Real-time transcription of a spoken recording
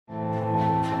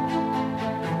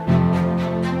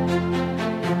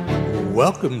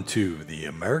Welcome to the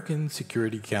American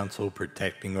Security Council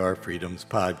Protecting Our Freedoms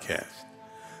podcast.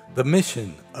 The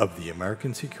mission of the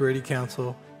American Security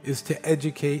Council is to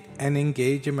educate and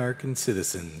engage American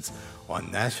citizens on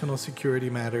national security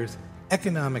matters,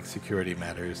 economic security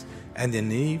matters, and the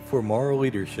need for moral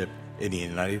leadership in the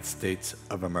United States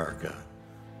of America.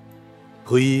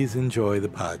 Please enjoy the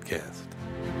podcast.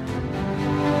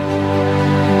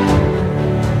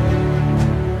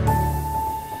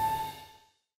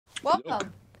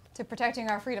 Welcome to Protecting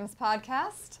Our Freedoms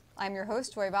podcast. I'm your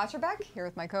host, Joy Vacherbeck, here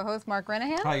with my co-host, Mark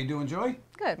Renahan. How you doing, Joy?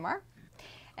 Good, Mark.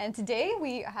 And today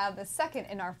we have the second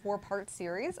in our four-part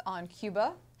series on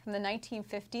Cuba from the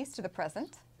 1950s to the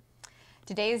present.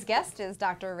 Today's guest is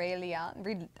Dr. Ray Ledon.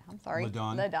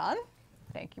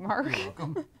 Thank you, Mark. You're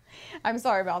welcome. I'm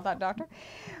sorry about that, Doctor.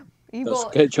 That's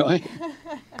okay, Joy.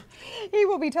 He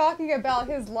will be talking about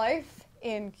his life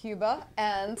in Cuba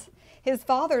and his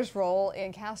father's role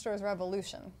in Castro's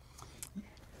revolution.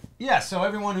 Yeah, so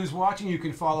everyone who's watching, you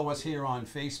can follow us here on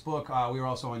Facebook. We're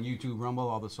also on YouTube, Rumble,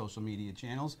 all the social media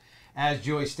channels. As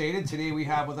Joy stated, today we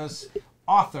have with us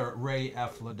author Ray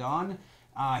F. Ledon.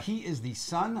 He is the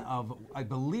son of, I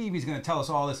believe he's going to tell us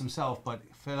all this himself, but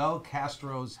Fidel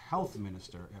Castro's health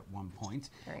minister at one point.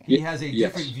 He has a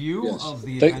different view of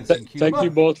the events in Cuba. Thank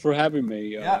you both for having me.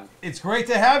 Yeah, it's great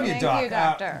to have you, Thank Doc. you,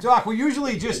 Doctor. Doc, we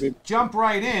usually just jump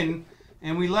right in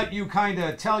and we let you kind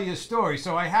of tell your story.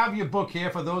 So I have your book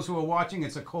here for those who are watching.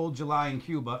 It's A Cold July in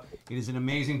Cuba. It is an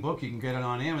amazing book. You can get it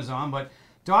on Amazon. But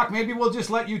Doc, maybe we'll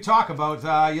just let you talk about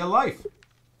your life.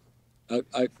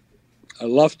 I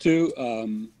love to.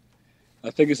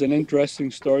 I think it's an interesting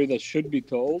story that should be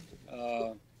told.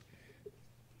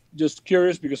 Just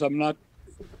curious because I'm not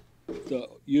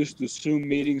used to Zoom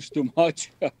meetings too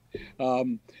much.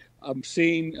 I'm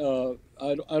seeing.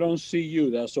 I don't see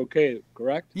you. That's okay,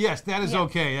 correct? Yes, that is Yes.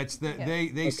 okay. That's they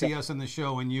Okay. see us on the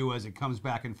show and you as it comes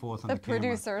back and forth on The the camera.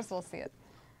 producers will see it.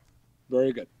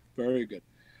 Very good. Very good.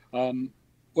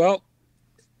 Well,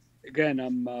 again,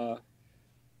 I'm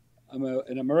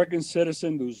an American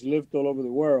citizen who's lived all over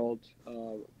the world.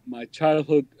 My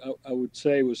childhood, I would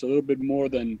say, was a little bit more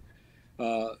than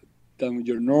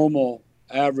your normal,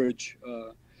 average,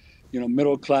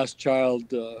 middle class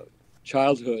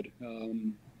childhood.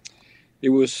 It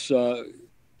was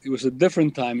a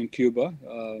different time in Cuba.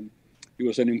 It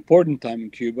was an important time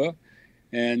in Cuba,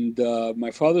 and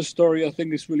my father's story, I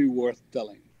think, is really worth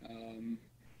telling.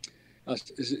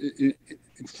 In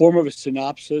form of a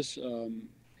synopsis,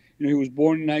 he was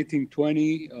born in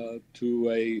 1920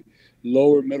 to a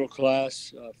lower middle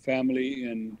class family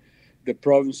in the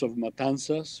province of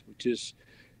Matanzas, which is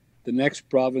the next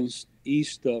province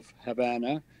east of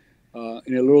Havana,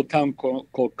 in a little town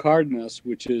called Cardenas,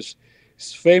 which is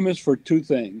famous for two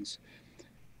things.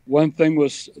 One thing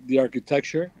was the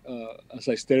architecture. As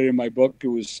I stated in my book, it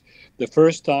was the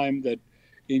first time that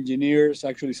engineers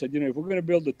actually said, if we're going to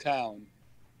build a town,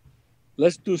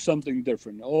 let's do something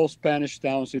different. All Spanish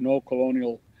towns in all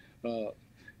colonial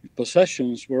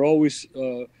possessions were always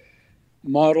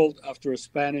modeled after a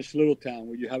Spanish little town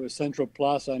where you have a central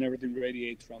plaza and everything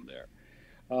radiates from there.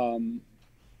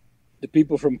 The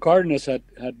people from Cardenas had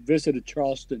visited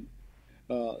Charleston,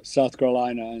 South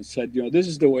Carolina, and said, this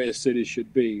is the way a city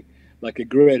should be, like a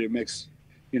grid. It makes,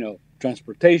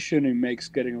 transportation, it makes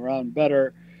getting around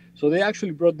better. So they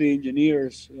actually brought the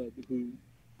engineers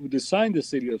who designed the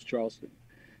city of Charleston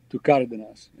to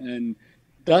Cardenas, and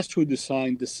that's who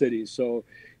designed the city. So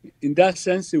in that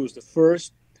sense, it was the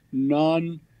first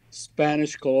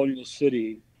non-Spanish colonial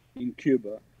city in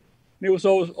Cuba. And it was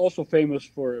also famous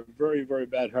for a very, very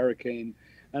bad hurricane,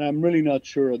 and I'm really not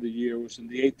sure of the year. It was in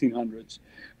the 1800s,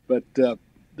 but there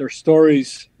are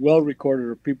stories well recorded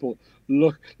of people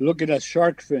looking at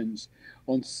shark fins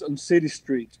on city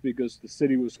streets because the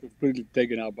city was completely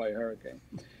taken out by a hurricane.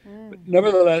 But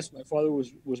nevertheless, my father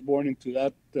was born into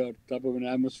that type of an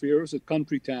atmosphere. It was a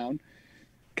country town,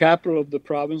 capital of the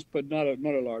province, but not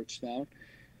a large town.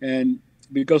 And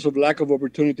because of lack of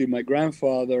opportunity, my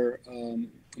grandfather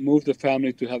moved the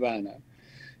family to Havana.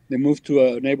 They moved to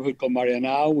a neighborhood called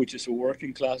Marianao, which is a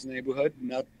working class neighborhood,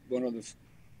 not one of the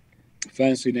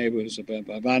fancy neighborhoods of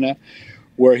Havana,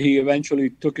 where he eventually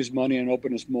took his money and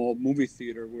opened a small movie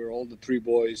theater where all the three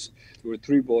boys, there were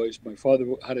three boys. My father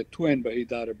had a twin, but he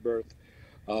died at birth.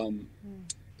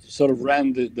 Sort of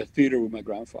ran the theater with my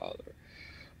grandfather.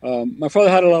 My father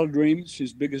had a lot of dreams.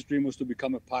 His biggest dream was to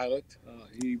become a pilot.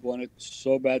 He wanted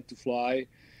so bad to fly.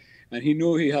 And he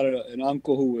knew he had an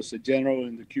uncle who was a general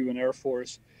in the Cuban Air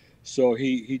Force. So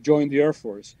he joined the Air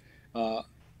Force.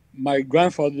 My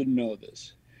grandfather didn't know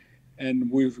this.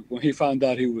 And when he found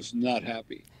out, he was not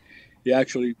happy. he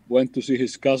actually went to see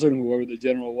his cousin, whoever the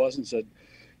general was, and said,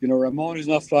 Ramon is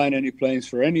not flying any planes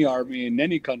for any army in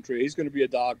any country. He's going to be a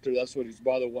doctor. That's what his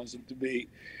mother wants him to be.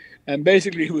 And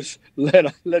basically, he was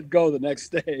let go the next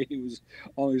day. He was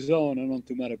on his own and on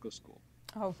to medical school.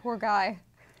 Oh, poor guy.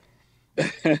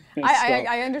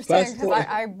 I understand because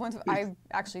I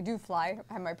actually do fly.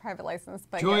 I have my private license.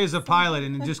 But Joy is a pilot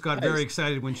and just got very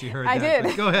excited when she heard that. I did.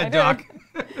 But go ahead, Doc.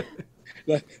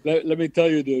 Let me tell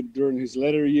you, during his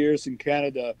later years in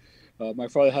Canada, my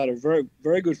father had a very,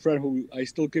 very good friend who I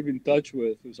still keep in touch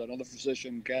with, who's another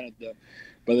physician in Canada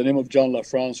by the name of John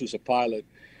LaFrance, who's a pilot.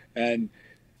 And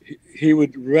he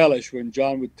would relish when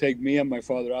John would take me and my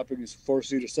father up in his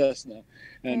four-seater Cessna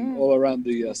and all around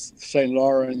the St.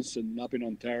 Lawrence and up in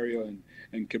Ontario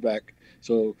and Quebec.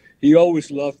 So he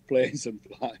always loved planes and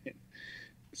flying.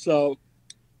 So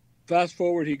fast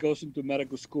forward, he goes into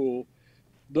medical school.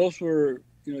 Those were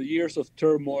years of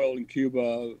turmoil in Cuba.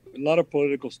 A lot of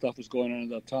political stuff was going on at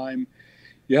that time.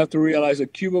 You have to realize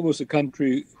that Cuba was a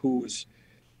country who was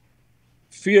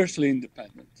fiercely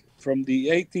independent. From the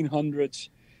 1800s,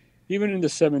 even in the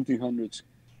 1700s,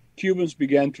 Cubans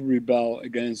began to rebel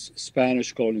against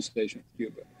Spanish colonization of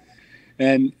Cuba.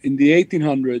 And in the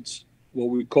 1800s, what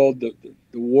we called the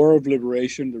War of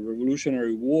Liberation, the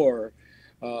Revolutionary War,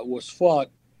 was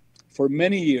fought for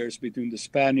many years between the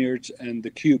Spaniards and the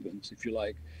Cubans, if you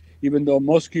like, even though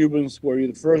most Cubans were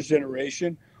either first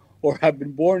generation or had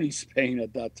been born in Spain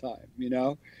at that time,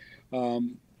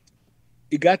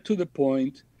 It got to the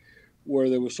point where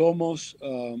there was almost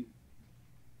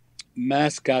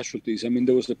mass casualties. I mean,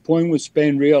 there was a point when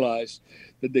Spain realized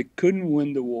that they couldn't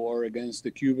win the war against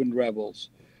the Cuban rebels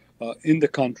in the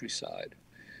countryside.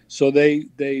 So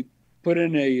they put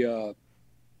in a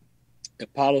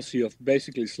policy of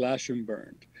basically slash and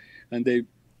burn, and they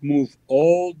moved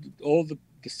all the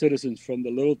citizens from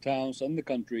the little towns and the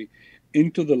country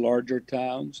into the larger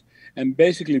towns and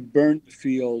basically burned the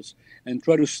fields and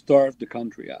try to starve the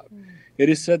country out. It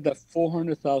is said that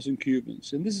 400,000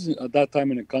 Cubans, and this is at that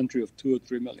time in a country of 2 or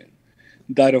 3 million,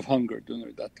 died of hunger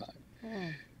during that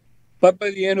time. But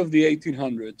by the end of the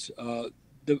 1800s,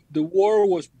 the war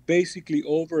was basically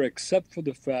over, except for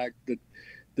the fact that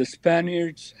the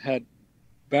Spaniards had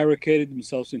barricaded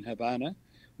themselves in Havana,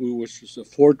 which was a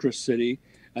fortress city,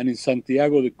 and in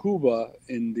Santiago de Cuba,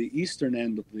 in the eastern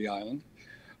end of the island,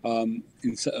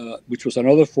 which was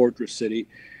another fortress city.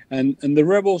 And the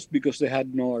rebels, because they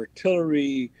had no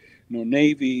artillery, no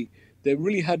navy, they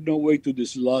really had no way to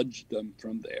dislodge them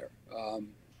from there.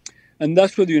 And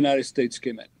that's where the United States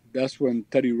came in. That's when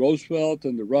Teddy Roosevelt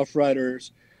and the Rough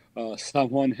Riders, San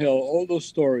Juan Hill, all those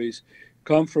stories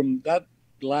come from that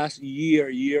last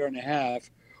year and a half,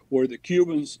 where the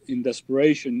Cubans, in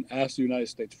desperation, asked the United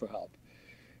States for help.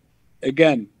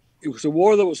 Again, it was a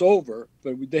war that was over,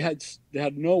 but they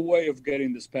had no way of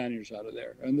getting the Spaniards out of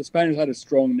there. And the Spaniards had a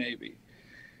strong navy.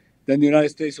 Then the United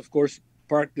States, of course,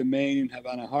 parked the Maine in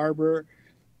Havana Harbor.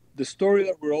 The story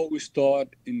that we're always taught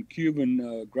in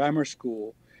Cuban grammar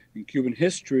school, in Cuban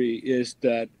history, is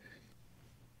that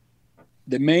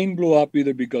the Maine blew up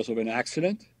either because of an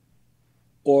accident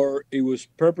or it was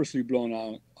purposely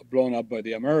blown up by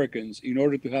the Americans in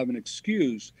order to have an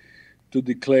excuse to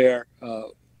declare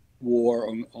war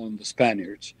on the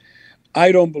Spaniards.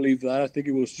 I don't believe that. I think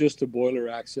it was just a boiler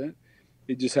accident.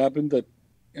 It just happened that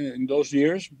in those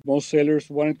years, most sailors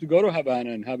wanted to go to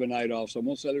Havana and have a night off. So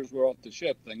most sailors were off the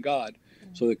ship, thank God.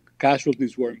 So the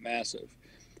casualties weren't massive.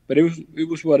 But it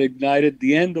was what ignited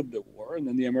the end of the war. And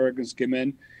then the Americans came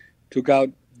in, took out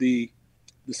the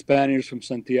Spaniards from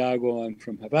Santiago and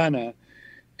from Havana,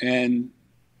 and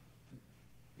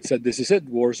said, this is it,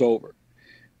 war's over.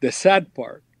 The sad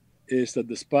part is that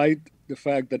despite the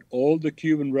fact that all the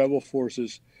Cuban rebel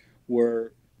forces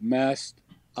were massed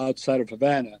outside of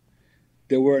Havana,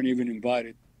 they weren't even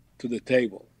invited to the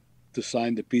table to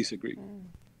sign the peace agreement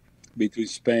between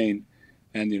Spain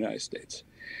and the United States.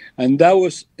 And that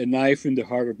was a knife in the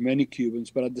heart of many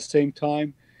Cubans, but at the same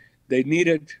time, they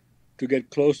needed to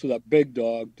get close to that big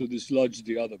dog to dislodge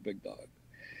the other big dog.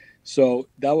 So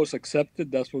that was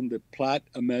accepted. That's when the Platt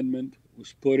Amendment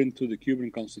was put into the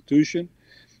Cuban Constitution.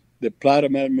 The Platt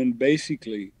Amendment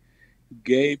basically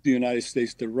gave the United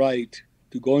States the right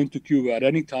to go into Cuba at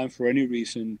any time for any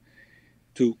reason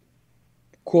to,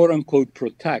 quote unquote,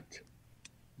 protect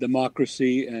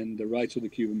democracy and the rights of the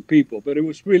Cuban people. But it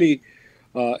was really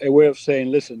a way of saying,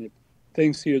 listen, if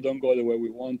things here don't go the way we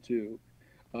want to,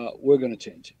 we're going to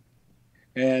change it.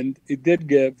 And it did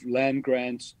give land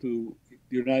grants to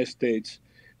the United States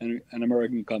and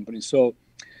American companies. So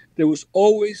there was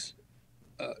always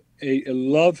a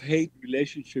love-hate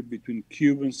relationship between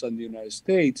Cubans and the United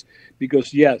States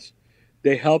because, yes,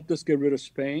 They helped us get rid of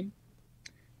Spain,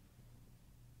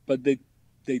 but they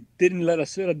didn't let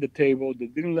us sit at the table. They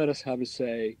didn't let us have a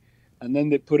say. And then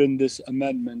they put in this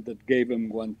amendment that gave them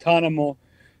Guantanamo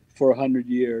for 100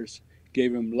 years,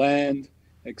 gave them land,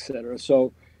 etc.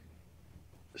 So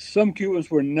some Cubans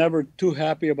were never too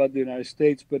happy about the United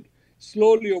States, but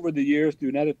slowly over the years, the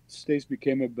United States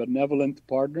became a benevolent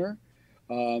partner.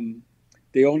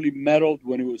 They only meddled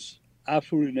when it was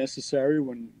absolutely necessary,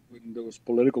 when there was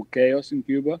political chaos in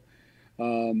Cuba.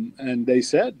 And they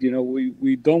said,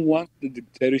 we don't want the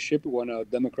dictatorship. We want a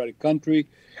democratic country.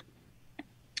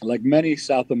 Like many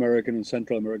South American and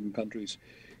Central American countries,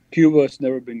 Cuba has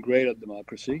never been great at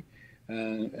democracy.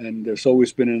 And there's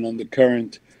always been an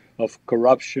undercurrent of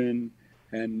corruption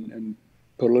and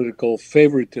political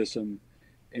favoritism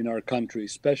in our country,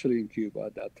 especially in Cuba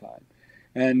at that time.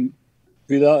 And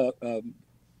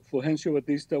Fulgencio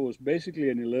Batista was basically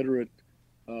an illiterate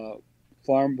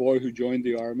farm boy who joined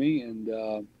the army and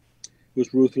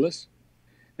was ruthless.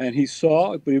 And he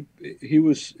saw, but he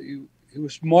was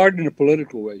smart in a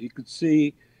political way. He could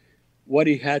see what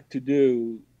he had to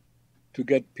do to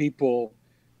get people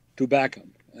to back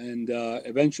him. And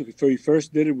eventually, he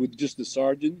first did it with just the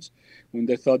sergeants when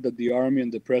they thought that the army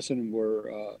and the president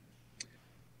were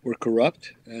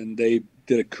corrupt, and they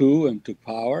did a coup and took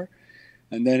power.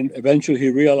 And then eventually he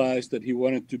realized that he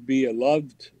wanted to be a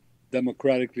loved,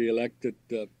 democratically elected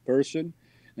person,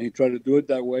 and he tried to do it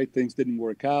that way. Things didn't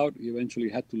work out. He eventually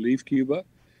had to leave Cuba,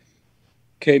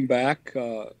 came back,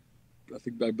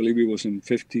 I believe he was in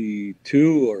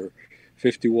 52 or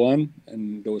 51,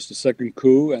 and there was the second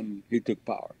coup, and he took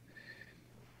power.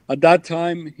 At that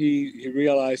time, he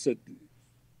realized that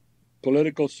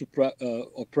political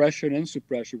oppression and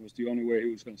suppression was the only way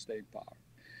he was going to stay in power.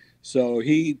 So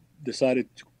he decided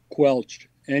to quelch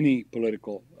any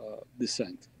political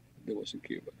dissent there was in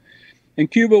Cuba. And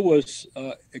Cuba was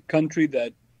a country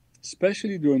that,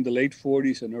 especially during the late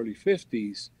 40s and early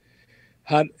 50s,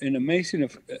 had an amazing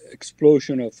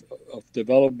explosion of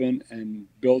development and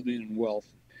building and wealth.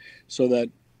 So that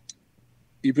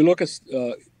if you look at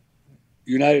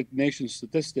United Nations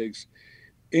statistics,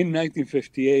 in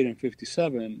 1958 and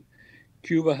 57,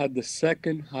 Cuba had the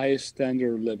second highest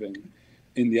standard of living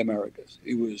in the Americas.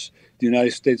 It was the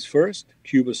United States first,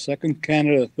 Cuba second,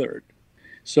 Canada third.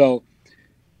 So,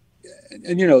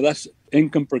 and that's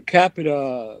income per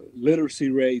capita,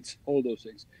 literacy rates, all those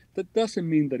things. That doesn't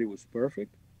mean that it was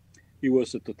perfect. It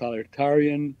was a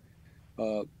totalitarian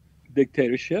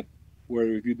dictatorship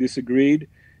where if you disagreed,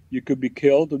 you could be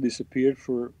killed or disappeared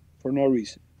for no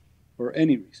reason, for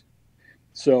any reason.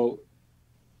 So,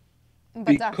 but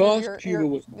because Doctor, Cuba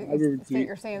was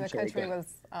you're saying the country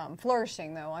was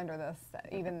flourishing though under this,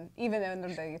 even under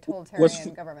the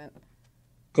totalitarian government.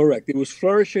 Correct. It was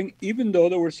flourishing, even though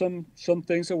there were some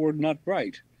things that were not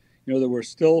right. There were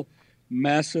still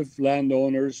massive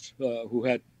landowners who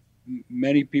had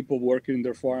many people working in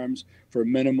their farms for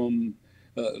minimum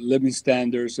living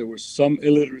standards. There was some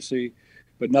illiteracy,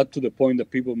 but not to the point that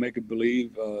people make you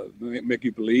believe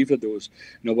that there was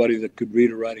nobody that could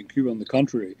read or write in Cuba. On the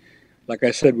contrary, like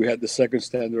I said, we had the second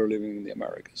standard of living in the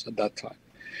Americas at that time.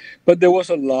 But there was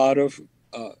a lot of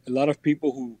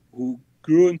people who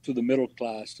grew into the middle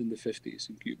class in the 50s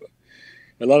in Cuba.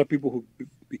 A lot of people who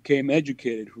became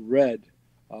educated, who read.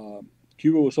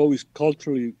 Cuba was always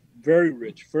culturally very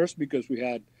rich. First, because we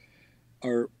had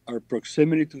our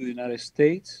proximity to the United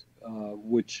States,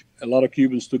 which a lot of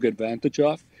Cubans took advantage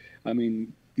of. I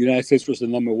mean, the United States was the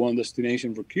number one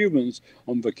destination for Cubans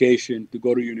on vacation, to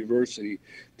go to university,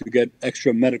 to get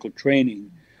extra medical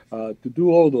training, to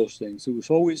do all those things. It was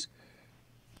always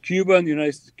Cuba and the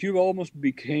United States. Cuba almost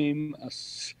became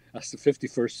as the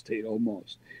 51st state,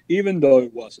 almost, even though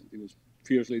it wasn't. It was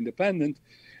fiercely independent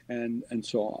and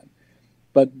so on.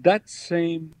 But that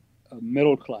same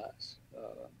middle class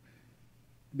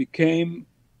became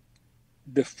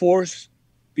the force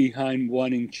behind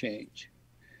wanting change.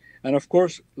 And of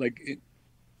course, like in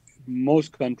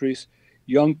most countries,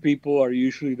 young people are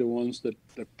usually the ones that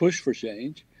push for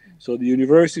change. So the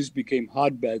universities became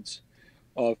hotbeds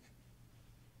of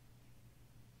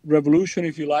revolution,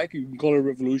 if you like. You can call it a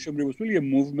revolution, but it was really a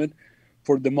movement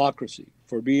for democracy,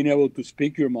 for being able to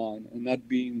speak your mind and not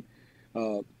being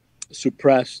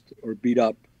suppressed or beat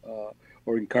up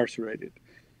or incarcerated.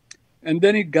 And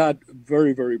then it got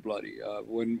very, very bloody.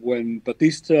 When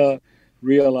Batista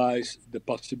realized the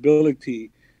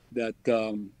possibility that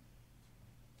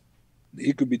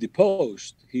he could be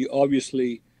deposed, he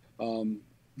obviously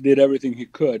did everything he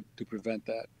could to prevent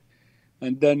that.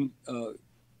 And then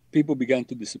people began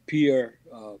to disappear.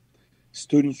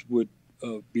 Students would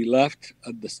be left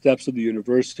at the steps of the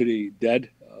university dead,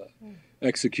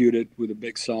 executed with a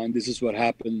big sign. This is what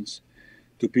happens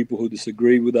to people who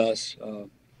disagree with us.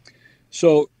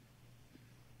 So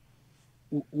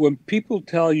when people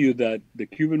tell you that the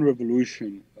Cuban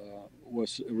Revolution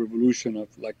was a revolution of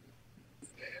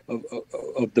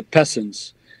the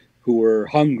peasants who were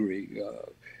hungry,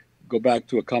 go back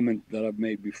to a comment that I've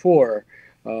made before.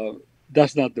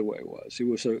 That's not the way it was. It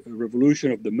was a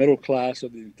revolution of the middle class,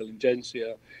 of the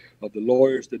intelligentsia, of the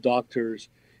lawyers, the doctors,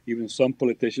 even some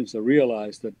politicians that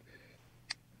realized that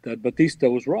Batista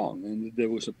was wrong, and there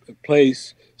was a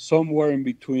place somewhere in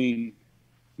between,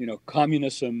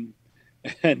 communism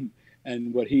and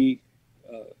what he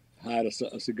had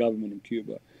as a government in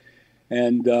Cuba.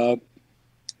 And the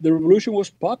revolution was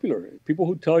popular. People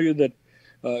who tell you that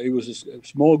it was a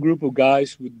small group of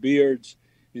guys with beards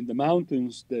in the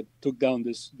mountains that took down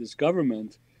this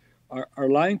government are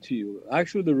lying to you.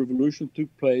 Actually, the revolution took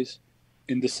place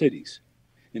in the cities.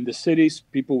 In the cities,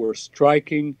 people were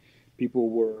striking, people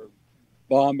were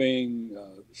bombing,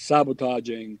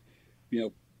 sabotaging,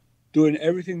 doing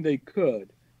everything they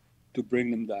could to bring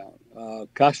them down.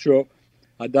 Castro,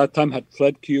 at that time, had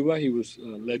fled Cuba. He was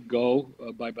let go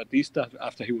by Batista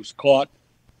after he was caught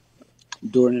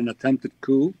during an attempted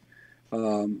coup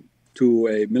to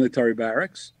a military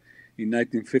barracks in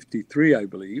 1953, I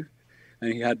believe.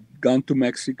 And he had gone to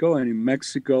Mexico, and in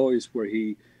Mexico is where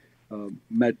he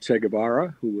met Che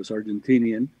Guevara, who was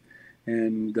Argentinian.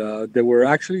 And they were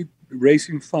actually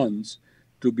raising funds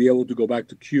to be able to go back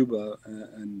to Cuba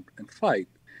and fight.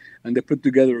 And they put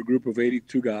together a group of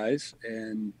 82 guys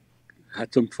and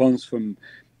had some funds from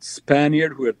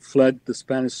Spaniard who had fled the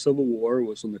Spanish Civil War,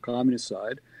 was on the communist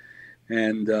side.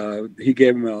 And he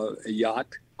gave him a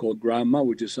yacht called Granma,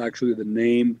 which is actually the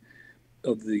name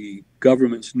of the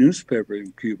government's newspaper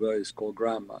in Cuba, is called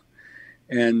Granma.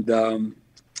 And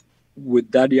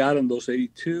with that yacht and those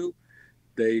 82,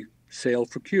 they sailed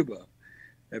for Cuba.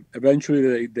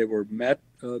 Eventually, they were met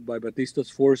by Batista's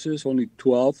forces. Only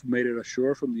 12 made it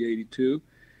ashore from the 82,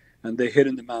 and they hid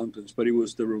in the mountains. But it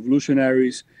was the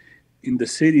revolutionaries in the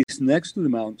cities next to the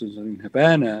mountains and in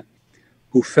Havana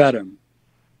who fed him,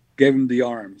 gave him the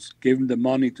arms, gave him the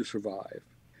money to survive.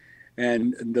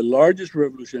 And the largest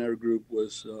revolutionary group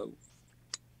was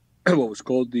what was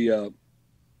called the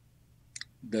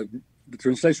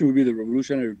translation would be the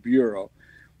Revolutionary Bureau,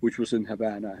 which was in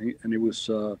Havana, and it was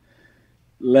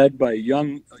led by a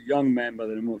young man by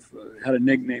the name of had a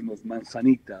nickname of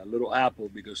Manzanita, Little Apple,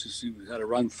 because he had a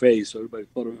round face, so everybody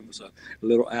thought of him as a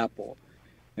little apple.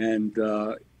 And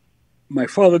my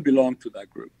father belonged to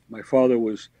that group. My father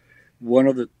was one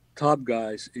of the top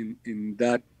guys in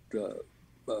that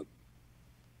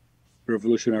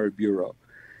Revolutionary Bureau.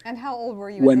 And how old were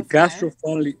you when Castro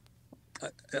finally?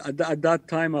 At that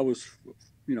time, I was,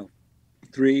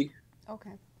 3.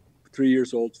 Okay. 3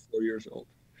 years old, 4 years old.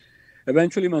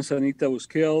 Eventually, Manzanita was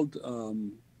killed,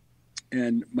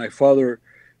 and my father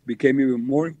became even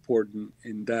more important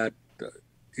in that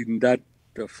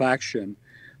faction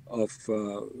of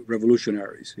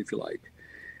revolutionaries, if you like.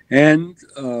 And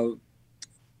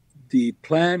the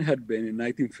plan had been in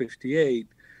 1958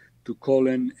 to call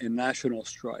in a national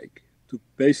strike to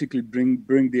basically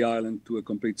bring the island to a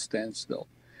complete standstill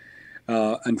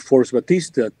and force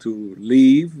Batista to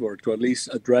leave or to at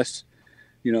least address,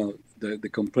 the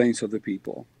complaints of the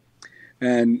people.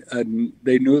 And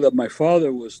they knew that my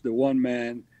father was the one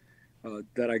man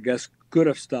that I guess could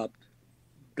have stopped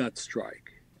that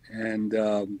strike. And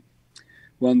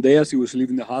one day as he was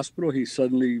leaving the hospital, he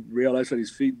suddenly realized that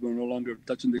his feet were no longer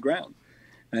touching the ground.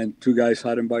 And 2 guys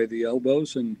had him by the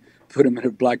elbows and put him in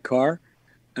a black car.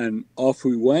 And off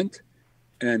we went.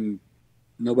 And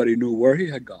nobody knew where he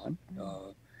had gone.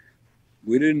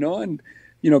 We didn't know. And,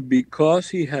 because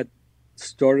he had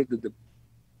started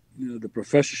the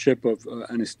professorship of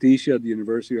anesthesia at the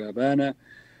University of Havana,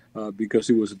 because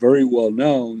he was very well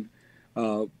known,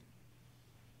 our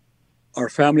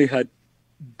family had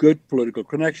good political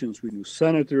connections. We knew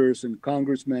senators and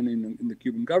congressmen in the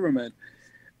Cuban government,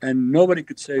 and nobody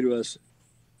could say to us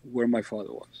where my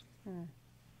father was.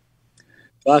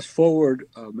 Fast forward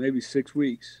maybe 6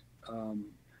 weeks,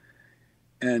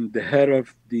 and the head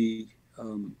of the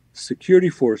security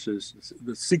forces,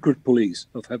 the secret police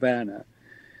of Havana,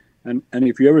 and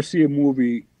if you ever see a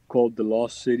movie called The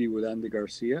Lost City with Andy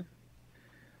Garcia,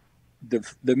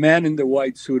 the man in the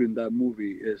white suit in that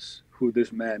movie is who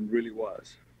this man really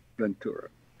was, Ventura.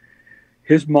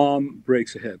 His mom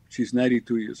breaks a hip. She's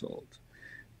 92 years old.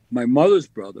 My mother's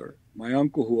brother, my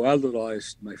uncle who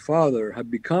idolized my father,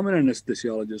 had become an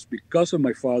anesthesiologist because of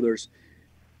my father's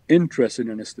interest in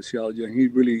anesthesiology, and he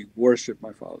really worshipped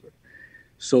my father.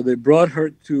 So they brought her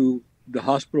to the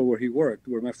hospital where he worked,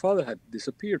 where my father had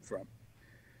disappeared from.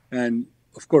 And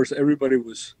of course, everybody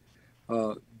was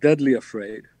deadly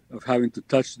afraid of having to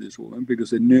touch this woman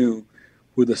because they knew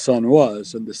who the son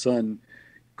was, and the son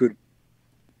could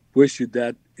wish you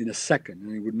dead in a second,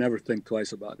 and he would never think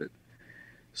twice about it.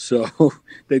 So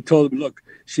they told him, look,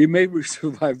 she may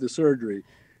survive the surgery,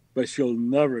 but she'll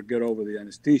never get over the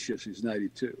anesthesia. She's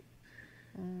 92.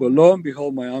 Well, lo and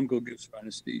behold, my uncle gives her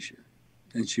anesthesia,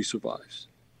 and she survives.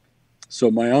 So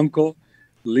my uncle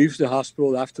leaves the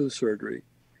hospital after the surgery,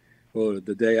 or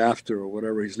the day after, or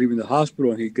whatever. He's leaving the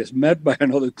hospital, and he gets met by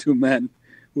another two men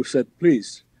who said,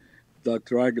 please,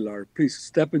 Dr. Aguilar, please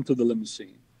step into the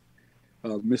limousine.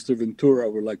 Mr. Ventura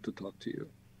would like to talk to you.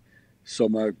 So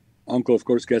my uncle, of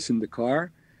course, gets in the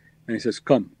car, and he says,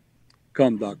 come,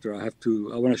 doctor, I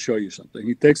want to show you something.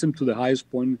 He takes him to the highest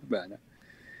point in Havana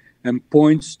and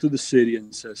points to the city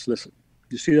and says, listen,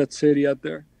 you see that city out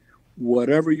there?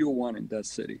 Whatever you want in that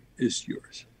city is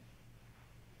yours,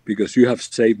 because you have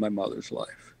saved my mother's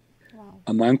life. Wow.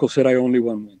 And my uncle said, I only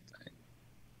want one thing.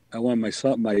 I want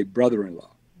my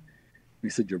brother-in-law. And he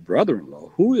said, your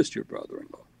brother-in-law? Who is your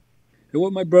brother-in-law? And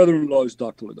well, my brother-in-law is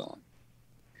Dr. Ledon.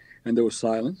 And there was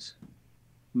silence.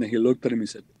 And then he looked at him and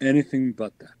said, anything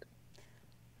but that.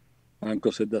 My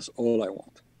uncle said, that's all I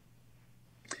want.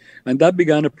 And that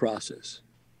began a process.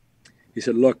 He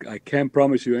said, look, I can't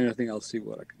promise you anything. I'll see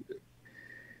what I can do.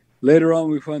 Later on,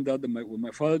 we found out that when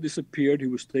my father disappeared, he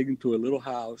was taken to a little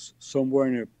house somewhere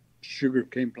in a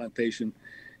sugarcane plantation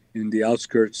in the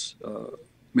outskirts,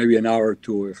 maybe an hour or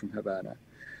two away from Havana.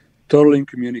 Totally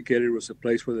incommunicated. It was a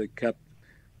place where they kept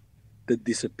the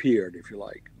disappeared, if you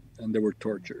like, and they were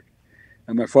tortured.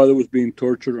 And my father was being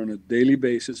tortured on a daily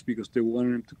basis because they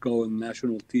wanted him to go on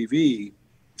national TV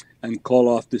and call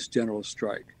off this general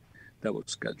strike that was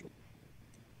scheduled.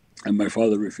 And my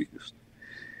father refused.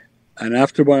 And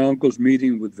after my uncle's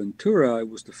meeting with Ventura, it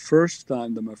was the first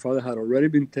time that my father had already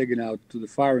been taken out to the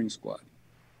firing squad.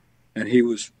 And he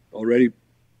was already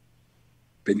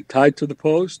been tied to the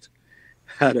post,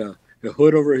 had a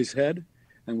hood over his head,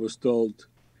 and was told,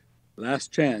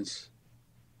 last chance.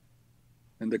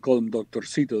 And they call him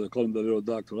Doctorcito, they call him the little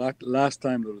doctor. Last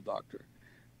time, little doctor,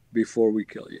 before we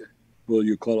kill you, will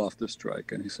you call off the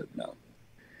strike? And he said, no.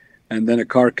 And then a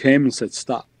car came and said,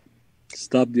 stop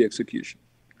the execution.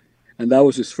 And that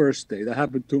was his first day. That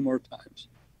happened 2 more times.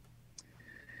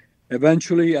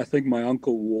 Eventually, I think my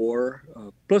uncle wore,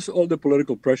 plus all the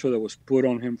political pressure that was put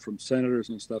on him from senators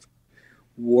and stuff,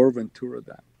 wore Ventura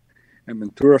down. And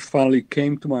Ventura finally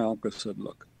came to my uncle and said,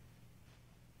 look,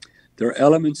 there are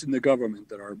elements in the government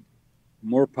that are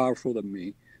more powerful than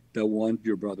me that want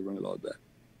your brother-in-law dead.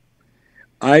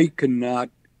 I cannot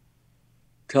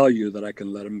tell you that I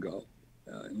can let him go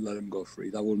and let him go free.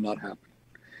 That will not happen.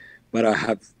 But I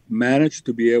have managed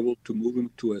to be able to move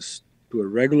him to a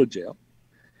regular jail.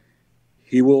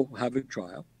 He will have a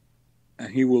trial,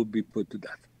 and he will be put to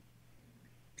death.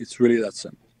 It's really that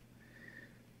simple.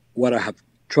 What I have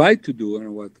tried to do,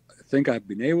 and what I think I've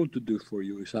been able to do for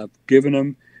you, is I've given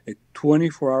him a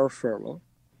 24-hour furlough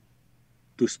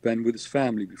to spend with his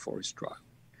family before his trial.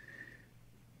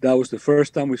 That was the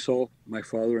first time we saw my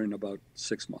father in about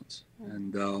 6 months.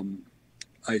 And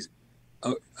I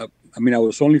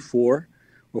was only 4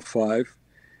 or 5,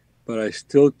 but I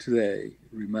still today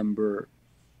remember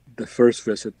the first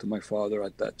visit to my father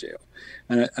at that jail.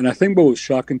 And I think what was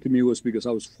shocking to me was because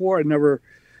I was 4, I'd never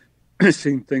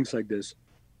seen things like this.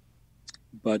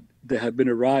 But there had been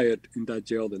a riot in that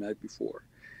jail the night before,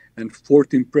 and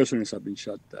 14 prisoners had been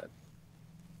shot dead.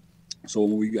 So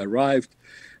when we arrived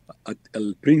at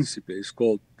El Príncipe,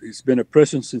 it's been a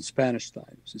prison since Spanish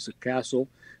times. It's a castle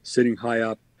sitting high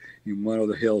up in one of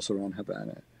the hills around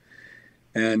Havana,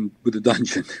 and with a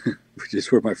dungeon, which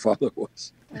is where my father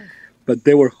was. But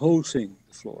they were hosing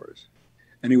the floors,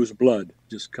 and it was blood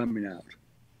just coming out.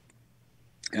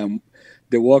 And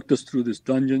they walked us through these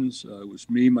dungeons. It was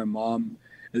me, my mom,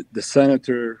 the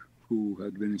senator who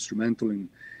had been instrumental in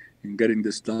getting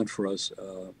this done for us.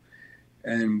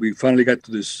 And we finally got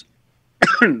to this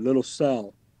little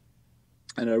cell,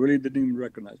 and I really didn't even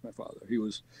recognize my father. He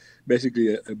was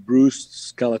basically a bruised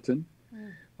skeleton.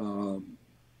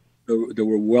 There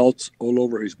were welts all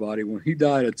over his body. When he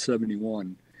died at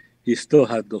 71, he still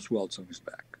had those welts on his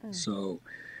back. So,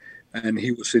 and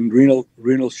he was in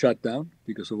renal shutdown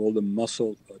because of all the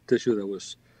muscle tissue that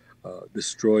was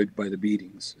destroyed by the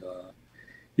beatings.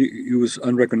 He was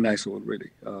unrecognizable,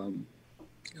 really.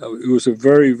 It was a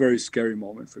very, very scary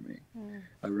moment for me.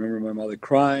 I remember my mother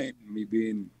crying, me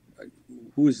being, like,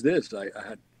 who is this? I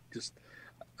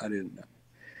didn't know.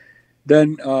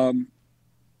 Then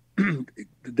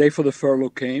the day for the furlough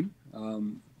came.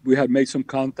 we had made some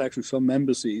contacts with some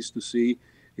embassies to see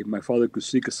if my father could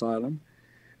seek asylum.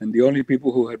 And the only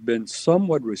people who had been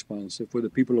somewhat responsive were the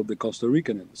people of the Costa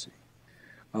Rican embassy.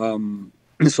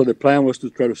 So the plan was to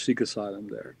try to seek asylum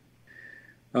there.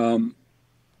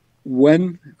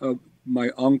 When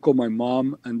my uncle, my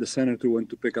mom, and the senator went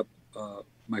to pick up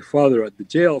my father at the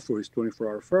jail for his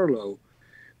 24-hour furlough,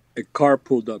 a car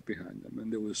pulled up behind them,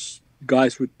 and there was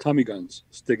guys with Tommy guns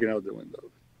sticking out the window.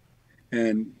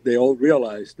 And they all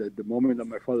realized that the moment that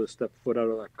my father stepped foot out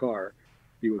of that car,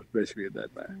 he was basically a dead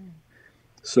man.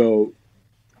 So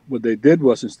what they did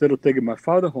was, instead of taking my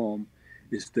father home,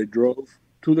 is they drove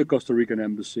to the Costa Rican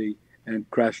embassy and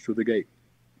crashed through the gate.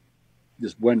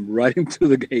 Just went right into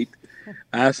the gate,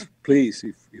 asked, please,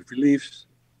 if he leaves,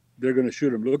 they're going to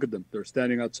shoot him. Look at them. They're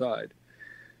standing outside.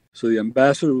 So the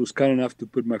ambassador was kind enough to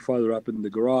put my father up in the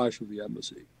garage of the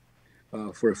embassy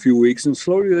for a few weeks, and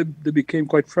slowly they became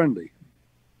quite friendly.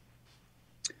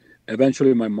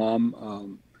 Eventually, my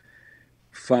mom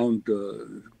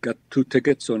got 2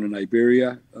 tickets on an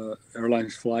Iberia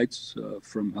Airlines flights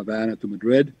from Havana to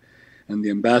Madrid, and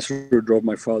the ambassador drove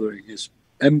my father in his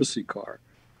embassy car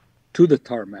to the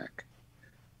tarmac,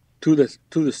 to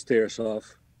the stairs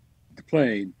off the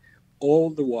plane, all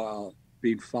the while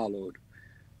being followed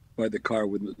by the car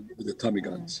with the Tommy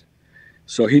guns.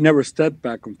 So he never stepped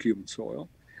back on Cuban soil,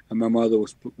 and my mother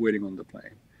was waiting on the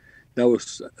plane. That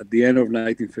was at the end of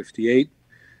 1958.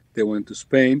 They went to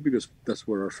Spain because that's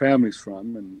where our family's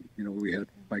from, and we had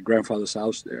my grandfather's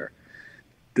house there.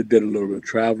 They did a little bit of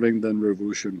traveling. Then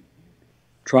Revolution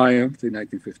triumphed in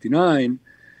 1959,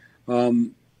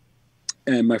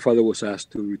 and my father was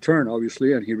asked to return,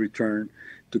 obviously, and he returned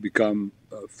to become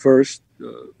first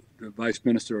the Vice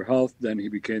Minister of Health. Then he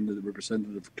became the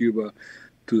representative of Cuba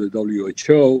to the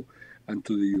WHO and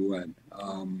to the UN.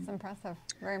 It's impressive,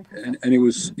 very impressive. And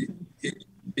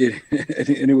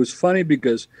it was funny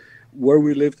because where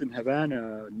we lived in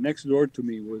Havana, next door to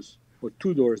me was, or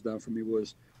 2 doors down from me,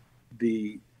 was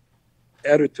the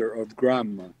editor of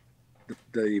Gramma,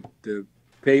 the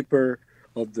paper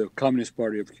of the Communist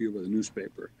Party of Cuba, the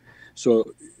newspaper.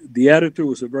 So the editor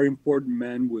was a very important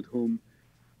man with whom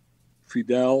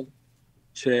Fidel,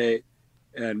 Che,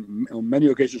 and on many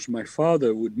occasions my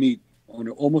father would meet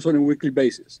almost on a weekly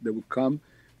basis. They would come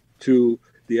to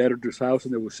the editor's house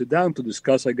and they would sit down to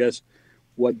discuss, I guess,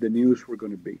 what the news were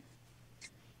going to be.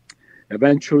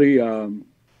 Eventually, the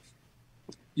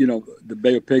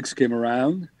Bay of Pigs came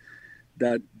around.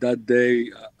 That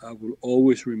day I will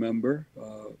always remember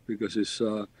because it's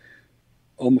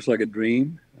almost like a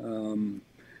dream.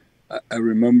 I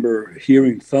remember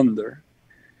hearing thunder,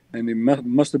 and it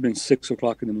must have been 6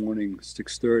 o'clock in the morning,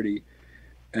 6:30,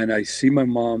 and I see my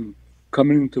mom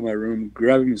coming into my room,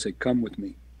 grabbing me and say, "Come with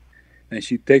me." And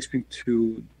she takes me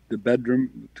to the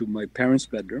bedroom, to my parents'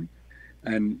 bedroom,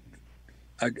 and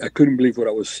I couldn't believe what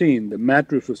I was seeing. The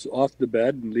mattress was off the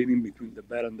bed and leaning between the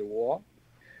bed and the wall.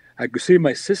 I could see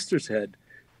my sister's head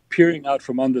peering out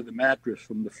from under the mattress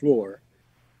from the floor,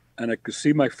 and I could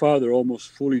see my father almost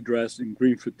fully dressed in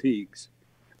green fatigues.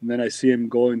 And then I see him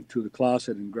going to the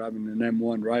closet and grabbing an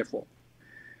M1 rifle.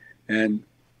 And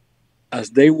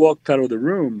as they walked out of the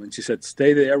room, and she said,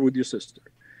 "Stay there with your sister."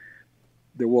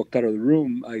 They walked out of the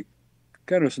room. I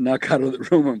kind of snuck out of the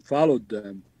room and followed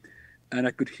them. And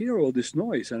I could hear all this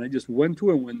noise. And I just went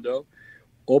to a window,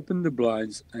 opened the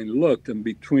blinds, and looked. And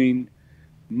between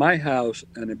my house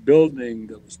and a building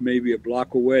that was maybe a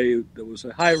block away, there was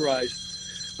a high rise.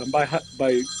 And by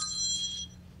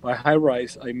high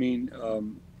rise, I mean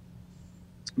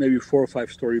maybe 4 or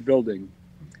 5 story building.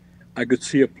 I could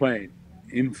see a plane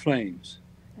in flames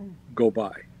go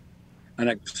by. And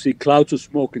I could see clouds of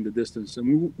smoke in the distance.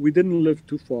 And we didn't live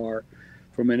too far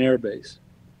from an air base.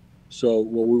 So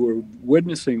what we were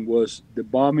witnessing was the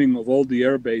bombing of all the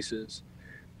air bases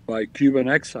by Cuban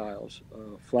exiles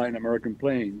flying American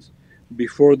planes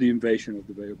before the invasion of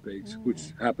the Bay of Pigs,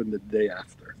 which happened the day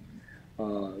after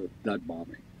that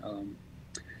bombing.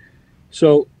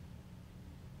 So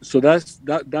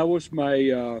that was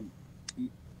my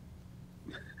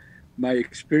my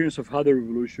experience of how the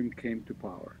revolution came to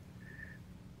power.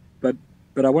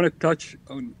 But I want to touch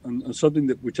on something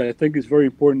which I think is very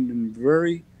important and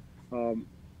very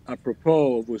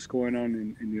apropos of what's going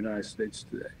on in the United States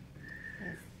today.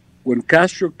 When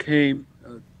Castro came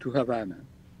to Havana,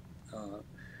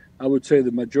 I would say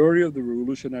the majority of the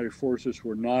revolutionary forces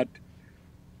were not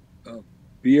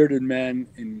bearded men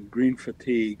in green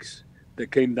fatigues that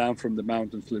came down from the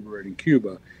mountains liberating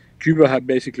Cuba. Cuba had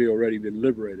basically already been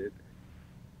liberated.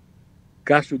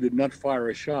 Castro did not fire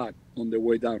a shot on their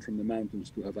way down from the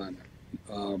mountains to Havana.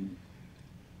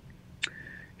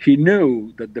 he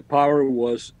knew that the power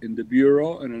was in the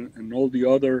Bureau and all the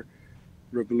other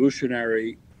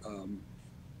revolutionary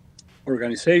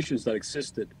organizations that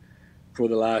existed for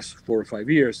the last 4 or 5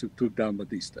 years who took down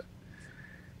Batista.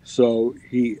 So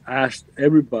he asked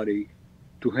everybody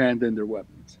to hand in their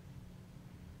weapons.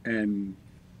 And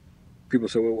people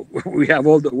say, well, we have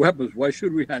all the weapons. Why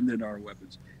should we hand in our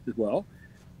weapons? He said, well,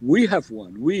 we have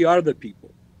one. We are the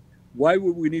people. Why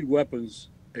would we need weapons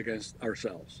against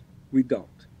ourselves? We don't.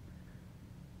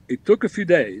 It took a few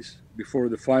days before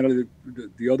finally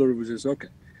the other was just, okay,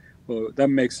 well, that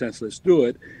makes sense. Let's do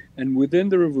it. And within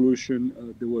the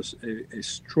revolution, there was a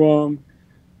strong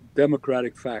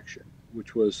democratic faction,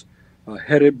 which was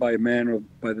headed by a man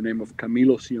by the name of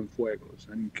Camilo Cienfuegos.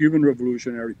 And in Cuban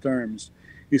revolutionary terms,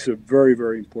 he's a very,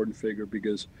 very important figure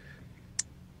because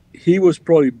he was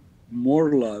probably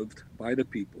more loved by the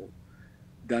people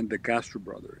than the Castro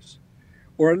brothers,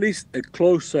 or at least a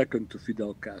close second to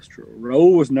Fidel Castro.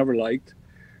 Raúl was never liked.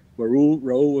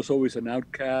 Raúl was always an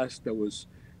outcast that was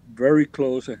very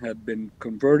close and had been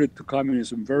converted to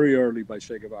communism very early by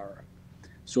Che Guevara.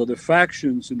 So the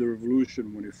factions in the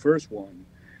revolution when it first won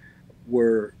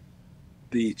were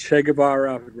the Che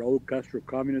Guevara, Raúl Castro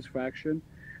communist faction,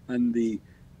 and the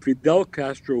Fidel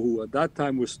Castro, who at that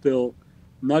time was still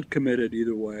not committed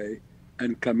either way,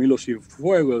 and Camilo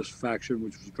Cienfuegos faction,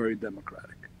 which was very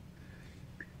democratic.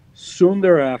 Soon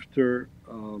thereafter,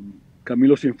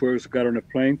 Camilo Cienfuegos got on a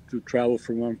plane to travel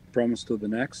from one province to the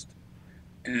next,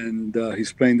 and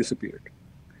his plane disappeared.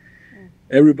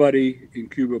 Everybody in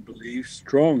Cuba believes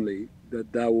strongly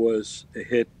that that was a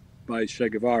hit by Che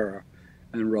Guevara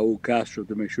and Raúl Castro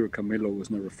to make sure Camilo was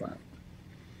never found.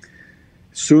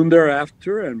 Soon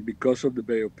thereafter, and because of the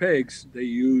Bay of Pigs, they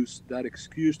used that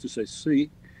excuse to say,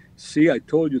 see, I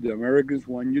told you the Americans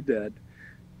want you dead.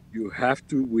 We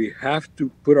have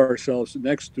to put ourselves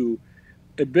next to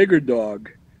a bigger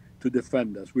dog to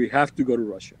defend us. We have to go to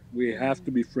Russia. We have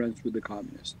to be friends with the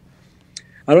communists.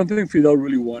 I don't think Fidel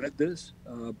really wanted this,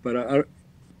 but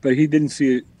he didn't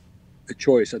see a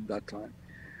choice at that time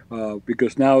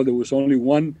because now there was only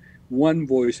one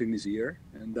voice in his ear,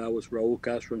 and that was Raúl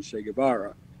Castro and Che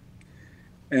Guevara.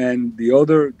 And the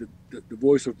other, the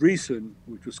voice of reason,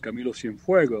 which was Camilo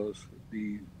Cienfuegos,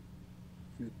 the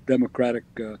democratic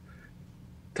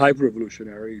type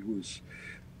revolutionary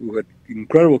who had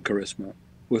incredible charisma,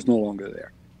 was no longer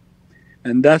there.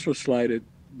 And that's what started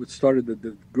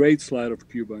the great slide of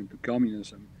Cuba into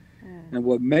communism. And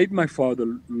what made my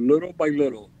father, little by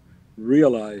little,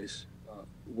 realize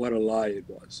what a lie it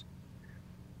was.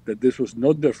 That this was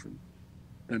no different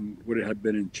than what it had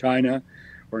been in China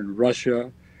or in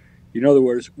Russia. In other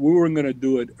words, we weren't going to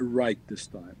do it right this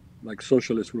time. Like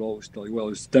socialists will always tell you, well,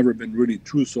 it's never been really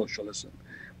true socialism.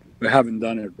 We haven't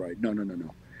done it right. No.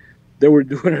 They were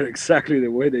doing it exactly the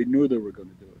way they knew they were going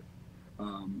to do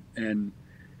it. And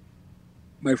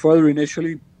my father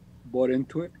initially bought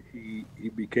into it. He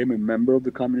became a member of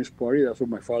the Communist Party. That's why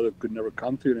my father could never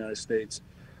come to the United States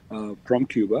from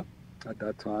Cuba at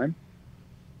that time.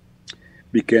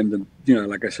 Became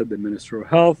like I said, the Minister of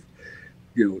Health,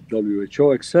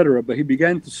 WHO, etc. But he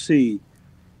began to see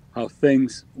how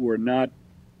things were not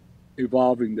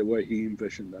evolving the way he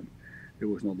envisioned them. There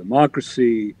was no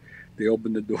democracy. They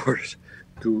opened the doors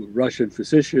to Russian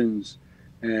physicians.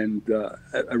 And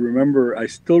I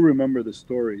still remember the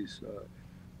stories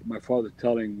my father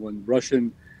telling when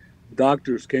Russian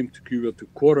doctors came to Cuba to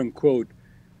quote unquote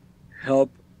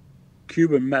help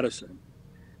Cuban medicine.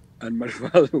 And my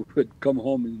father would come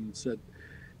home and said,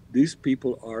 these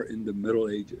people are in the Middle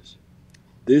Ages.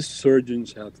 These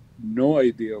surgeons have no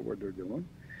idea what they're doing.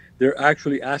 They're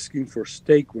actually asking for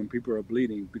steak when people are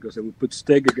bleeding because they would put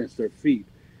steak against their feet.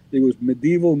 It was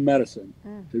medieval medicine.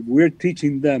 So we're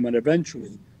teaching them, and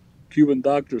eventually Cuban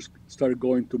doctors started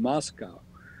going to Moscow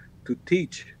to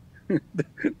teach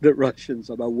the Russians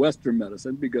about Western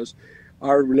medicine because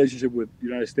our relationship with the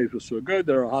United States was so good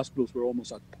that our hospitals were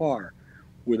almost at par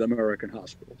with American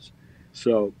hospitals.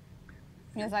 So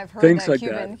yes, I've heard things that like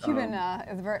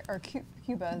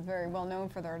Cuba is very well known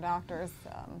for their doctors.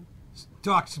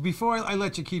 Docs, before I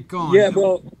let you keep going,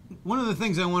 one of the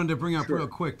things I wanted to bring up real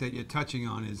quick that you're touching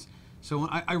on is, so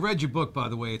I read your book, by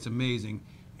the way, it's amazing.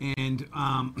 And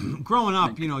growing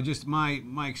up, just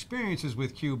my experiences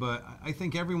with Cuba, I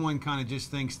think everyone kind of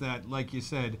just thinks that, like you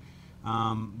said,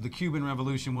 the Cuban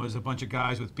Revolution was a bunch of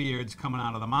guys with beards coming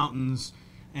out of the mountains.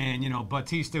 And,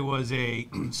 Batista was a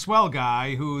swell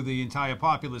guy who the entire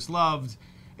populace loved,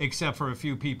 except for a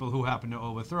few people who happened to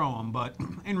overthrow him. But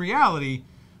in reality,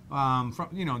 and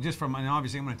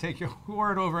obviously I'm going to take your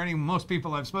word over most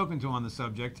people I've spoken to on the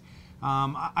subject,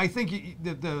 I think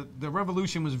the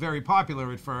revolution was very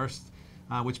popular at first,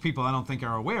 which people I don't think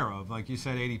are aware of. Like you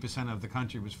said, 80% of the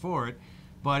country was for it.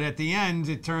 But at the end,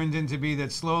 it turned into be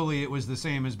that slowly it was the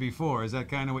same as before. Is that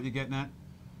kind of what you're getting at?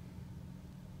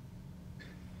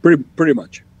 Pretty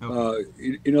much.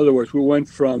 Okay. In other words, we went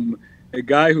from a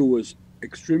guy who was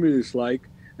extremely disliked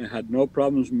and had no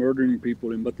problems murdering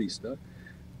people in Batista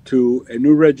to a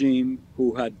new regime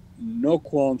who had no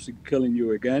qualms in killing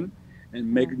you again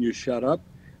and making you shut up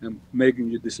and making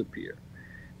you disappear.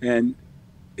 And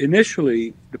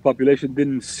initially, the population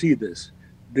didn't see this,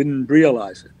 didn't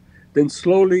realize it. Then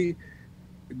slowly,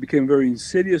 it became very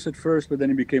insidious at first, but then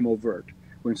it became overt.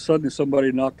 When suddenly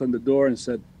somebody knocked on the door and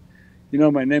said, you know,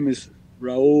 my name is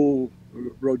Raul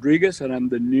Rodriguez, and I'm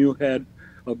the new head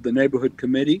of the neighborhood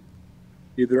committee.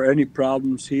 If there are any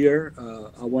problems here,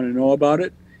 I want to know about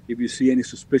it. If you see any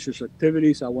suspicious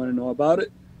activities, I want to know about it.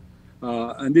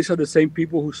 And these are the same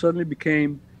people who suddenly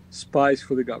became spies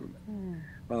for the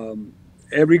government.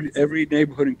 Every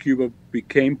neighborhood in Cuba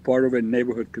became part of a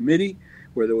neighborhood committee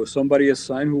where there was somebody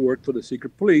assigned who worked for the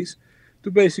secret police to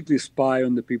basically spy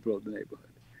on the people of the neighborhood.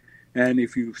 And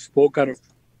if you spoke out of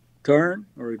turn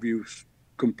or if you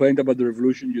complained about the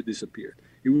revolution, you disappeared.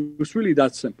 It was really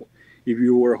that simple. If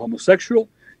you were homosexual,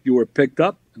 you were picked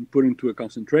up and put into a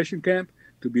concentration camp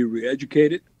to be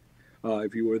re-educated.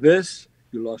 If you were this,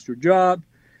 you lost your job.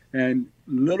 And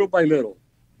little by little,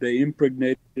 they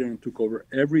impregnated and took over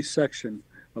every section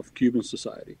of Cuban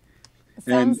society. It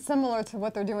sounds similar to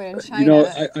what they're doing in China.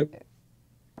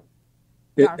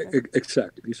 You know,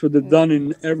 exactly. So they've done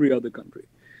in every other country.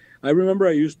 I remember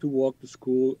I used to walk to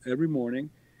school every morning,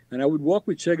 and I would walk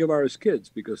with Che Guevara's kids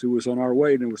because it was on our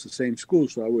way and it was the same school.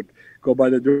 So I would go by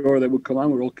the door, they would come on,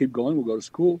 we'd all keep going, we'd go to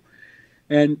school.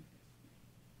 And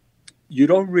you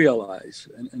don't realize,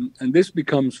 and this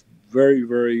becomes very,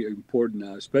 very important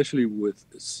now, especially with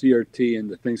CRT and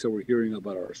the things that we're hearing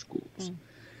about our schools.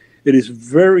 It is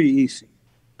very easy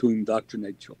to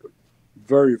indoctrinate children.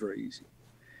 Very, very easy.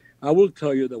 I will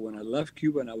tell you that when I left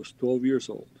Cuba and I was 12 years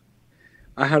old,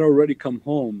 I had already come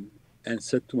home and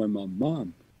said to my mom,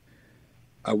 Mom,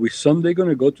 are we someday going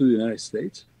to go to the United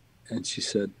States? And she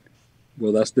said,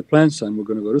 well, that's the plan, son. We're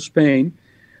going to go to Spain,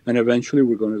 and eventually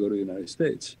we're going to go to the United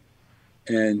States.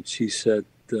 And she said,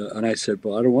 and I said,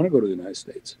 well, I don't want to go to the United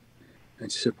States.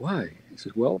 And she said, why? I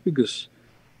said, well, because,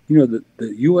 you know,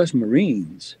 the U.S.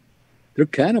 Marines, they're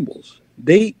cannibals.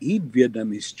 They eat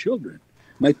Vietnamese children.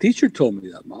 My teacher told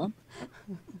me that, Mom.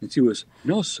 And she was,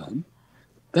 no, son,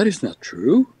 that is not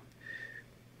true.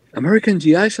 American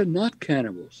GIs are not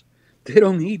cannibals. They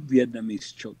don't eat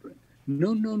Vietnamese children.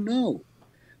 No, no, no.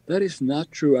 That is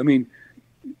not true. I mean,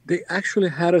 they actually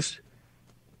had us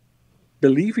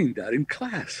believing that in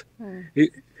class.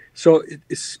 So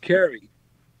it's scary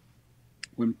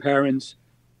when parents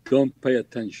don't pay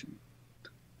attention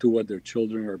to what their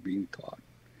children are being taught.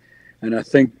 And I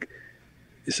think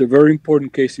it's a very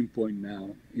important case in point now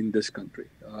in this country.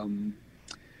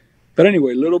 But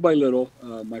anyway, little by little,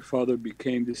 my father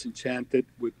became disenchanted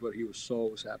with what he saw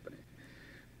was happening.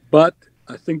 But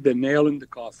I think the nail in the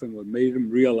coffin, what made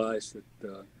him realize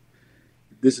that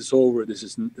this is over,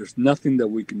 there's nothing that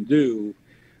we can do,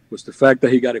 was the fact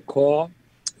that he got a call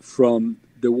from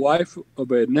the wife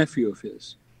of a nephew of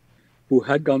his who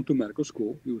had gone to medical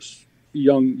school. He was a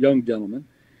young gentleman.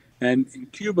 And in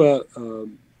Cuba,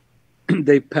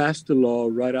 they passed a law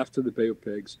right after the Bay of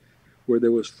Pigs where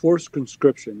there was forced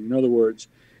conscription. In other words,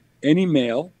 any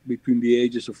male between the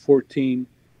ages of 14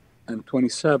 and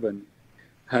 27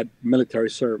 had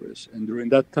military service. And during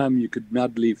that time, you could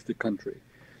not leave the country.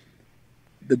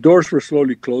 The doors were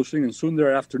slowly closing, and soon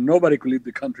thereafter, nobody could leave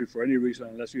the country for any reason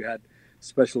unless you had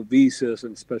special visas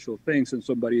and special things and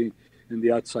somebody in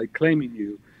the outside claiming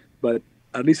you. But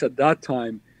at least at that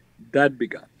time, that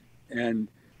began. And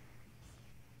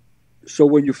so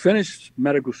when you finished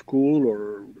medical school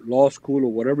or law school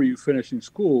or whatever you finished in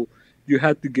school, you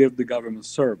had to give the government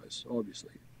service,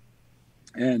 obviously.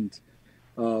 And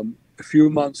a few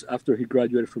months after he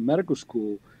graduated from medical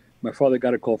school, my father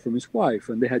got a call from his wife,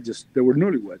 and they were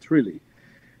newlyweds, really,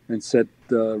 and said,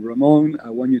 Ramon,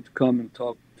 I want you to come and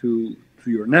talk to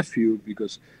your nephew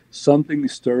because something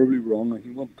is terribly wrong and he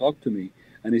won't talk to me,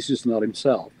 and he's just not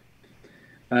himself.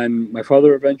 And my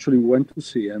father eventually went to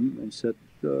see him and said,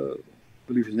 I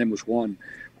believe his name was Juan.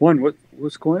 Juan,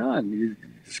 what's going on? You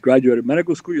just graduated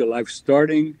medical school, your life's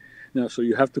starting, so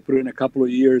you have to put in a couple of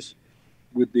years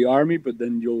with the Army, but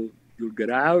then you'll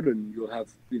get out and you'll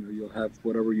have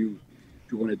whatever you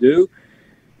want to do.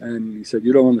 And he said,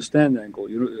 you don't understand, Uncle.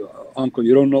 Uncle,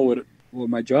 you don't know what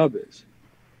my job is.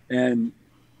 And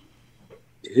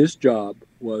his job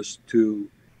was to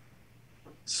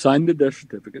signed the death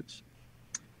certificates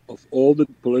of all the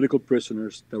political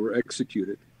prisoners that were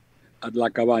executed at La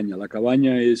Cabaña. La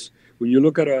Cabaña is, when you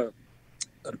look at a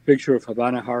picture of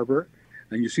Havana Harbor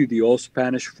and you see the old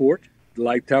Spanish fort, the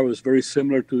light tower is very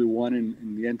similar to the one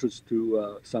in the entrance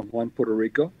to San Juan, Puerto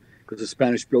Rico, because the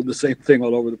Spanish built the same thing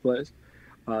all over the place.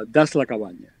 That's La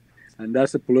Cabaña. And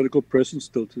that's a political prison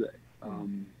still today.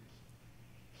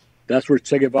 That's where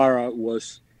Che Guevara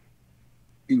was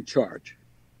in charge.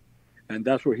 And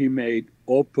that's where he made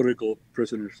all political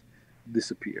prisoners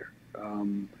disappear.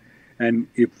 And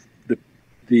if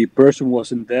the person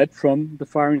wasn't dead from the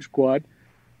firing squad,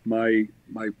 my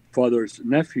father's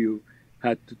nephew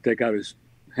had to take out his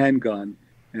handgun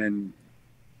and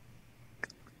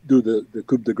do the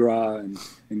coup de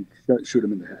grace and shoot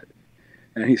him in the head.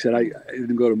 And he said, I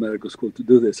didn't go to medical school to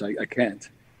do this. I can't.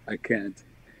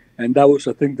 And that was,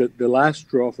 I think, the last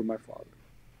straw for my father.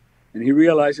 And he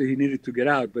realized that he needed to get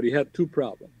out, but he had two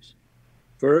problems.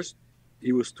 First,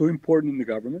 he was too important in the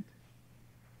government.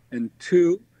 And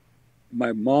two,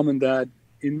 my mom and dad,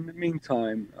 in the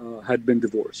meantime, had been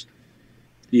divorced.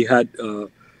 He had a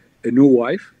new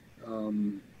wife,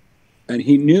 and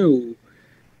he knew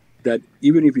that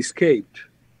even if he escaped,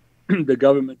 the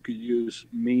government could use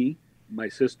me, my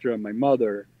sister, and my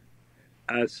mother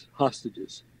as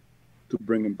hostages to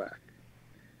bring him back.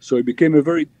 So it became a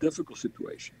very difficult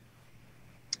situation.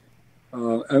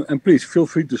 And please feel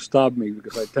free to stop me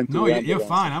because I tend to. No, you're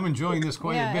fine. I'm enjoying this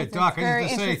quite a bit, Doc. I have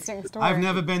to say, I've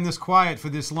never been this quiet for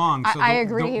this long. So I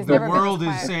agree. The world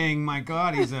is saying, "My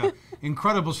God, he's an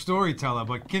incredible storyteller."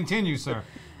 But continue, sir.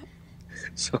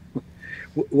 So,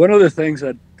 one of the things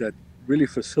that really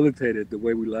facilitated the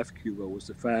way we left Cuba was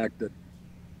the fact that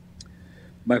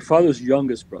my father's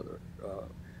youngest brother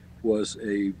was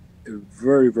a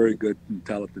very, very good and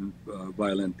talented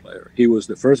violin player. He was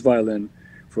the first violin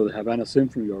for the Havana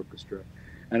Symphony Orchestra.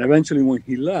 And eventually when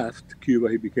he left Cuba,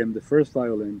 he became the first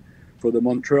violin for the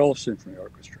Montreal Symphony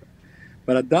Orchestra.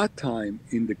 But at that time,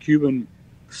 in the Cuban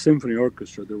Symphony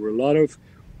Orchestra, there were a lot of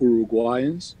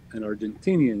Uruguayans and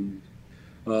Argentinian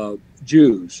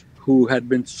Jews who had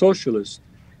been socialists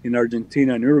in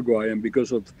Argentina and Uruguay, and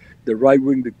because of the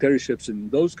right-wing dictatorships in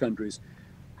those countries,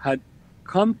 had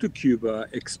come to Cuba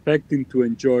expecting to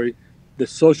enjoy the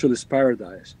socialist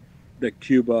paradise that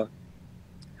Cuba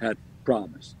had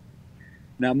promised.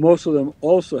 Now, most of them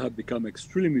also have become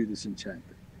extremely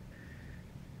disenchanted.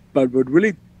 But what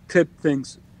really tipped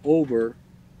things over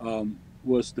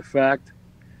was the fact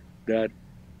that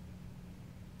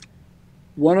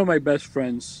one of my best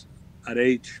friends at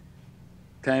age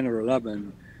 10 or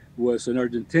 11 was an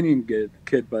Argentinian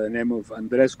kid by the name of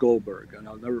Andres Goldberg, and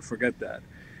I'll never forget that.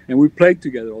 And we played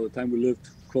together all the time. We lived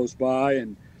close by,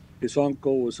 and his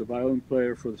uncle was a violin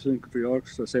player for the Symphony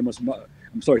Orchestra, same as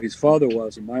his father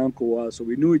was, and my uncle was, so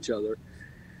we knew each other.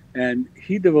 And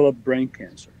he developed brain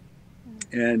cancer.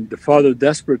 And the father,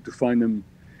 desperate to find him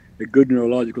a good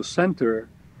neurological center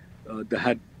that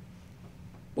had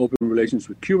open relations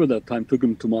with Cuba at that time, took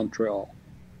him to Montreal.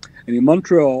 And in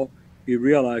Montreal, he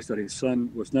realized that his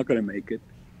son was not going to make it,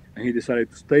 and he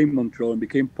decided to stay in Montreal and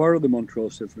became part of the Montreal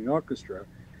Symphony Orchestra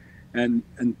and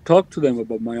talked to them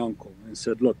about my uncle and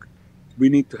said, look, we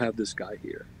need to have this guy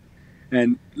here.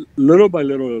 And little by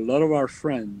little, a lot of our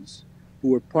friends who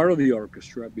were part of the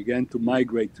orchestra began to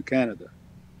migrate to Canada,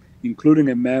 including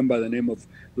a man by the name of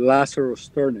Lázaro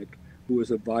Sternik, who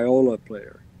was a viola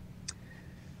player.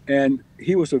 And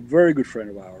he was a very good friend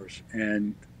of ours.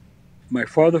 And my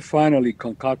father finally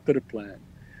concocted a plan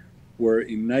where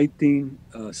in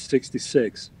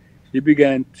 1966, he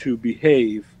began to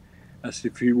behave as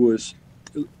if he was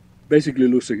basically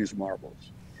losing his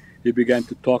marbles. He began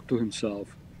to talk to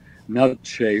himself, not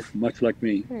shave, much like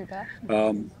me. I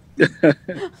do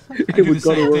the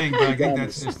same thing, but I think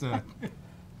that's just a...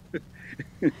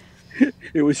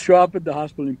 He would show up at the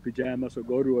hospital in pajamas or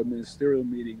go to a ministerial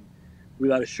meeting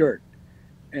without a shirt.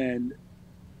 And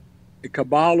a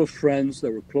cabal of friends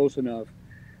that were close enough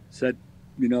said,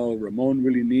 you know, Ramon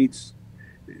really needs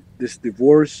this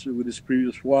divorce with his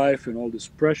previous wife and all this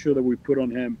pressure that we put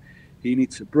on him. He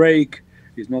needs a break.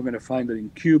 He's not going to find it in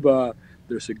Cuba.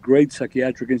 There's a great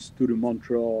psychiatric institute in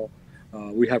Montreal.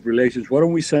 We have relations. Why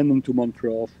don't we send him to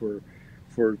Montreal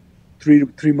for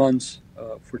three months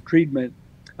for treatment?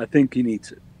 I think he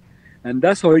needs it. And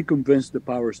that's how he convinced the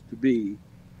powers that be,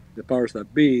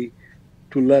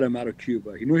 to let him out of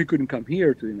Cuba. He knew he couldn't come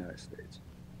here to the United States.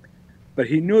 But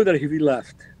he knew that if he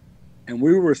left, and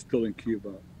we were still in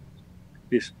Cuba,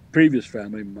 his previous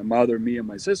family, my mother, me, and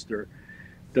my sister,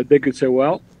 that they could say,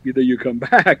 well, either you come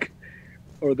back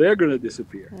or they're going to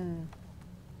disappear.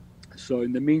 So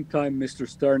in the meantime, Mr.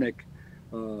 Sternik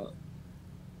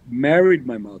married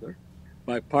my mother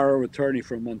by power of attorney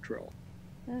from Montreal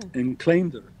and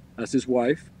claimed her as his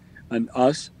wife and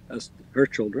us as her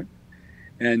children.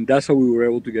 And that's how we were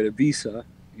able to get a visa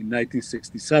in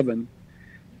 1967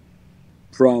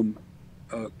 from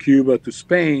Cuba to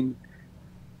Spain.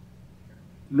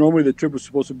 Normally the trip was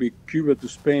supposed to be Cuba to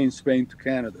Spain, Spain to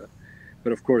Canada.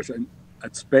 But of course,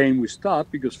 at Spain we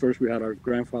stopped because first we had our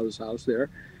grandfather's house there,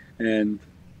 and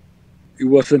it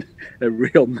wasn't a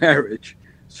real marriage.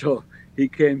 So he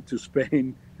came to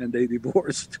Spain and they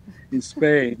divorced in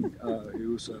Spain. It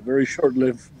was a very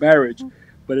short-lived marriage,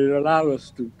 but it allowed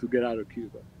us to get out of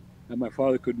Cuba. And my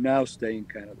father could now stay in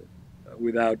Canada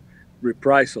without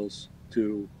reprisals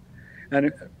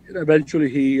and eventually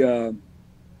he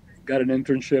got an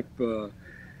internship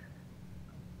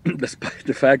despite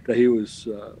the fact that he was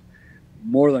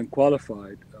more than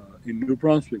qualified in New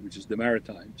Brunswick, which is the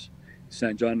Maritimes,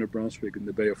 St. John, New Brunswick, in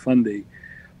the Bay of Fundy.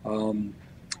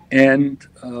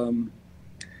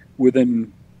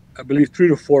 Within, I believe, 3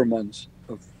 to 4 months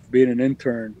of being an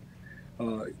intern,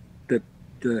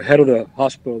 the head of the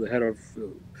hospital, the head of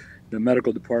the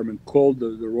medical department, called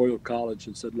the Royal College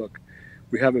and said, look,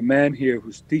 we have a man here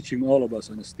who's teaching all of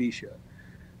us anesthesia,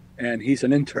 and he's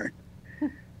an intern.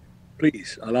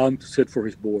 Please allow him to sit for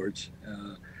his boards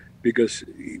because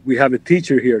we have a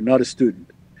teacher here, not a student.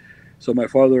 So my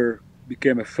father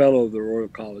became a fellow of the Royal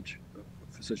College of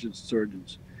Physicians and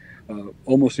Surgeons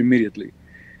almost immediately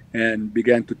and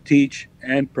began to teach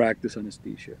and practice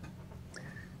anesthesia.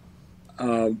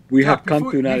 We have come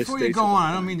to the United States. Before you go on,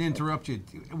 I don't mean to interrupt you.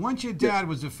 Once your dad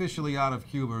was officially out of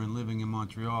Cuba and living in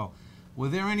Montreal, were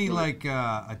there any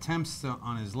attempts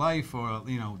on his life, or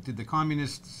did the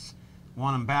communists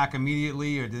want him back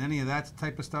immediately, or did any of that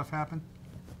type of stuff happen?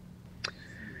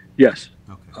 Yes.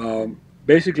 Okay.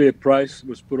 Basically, a price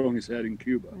was put on his head in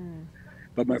Cuba,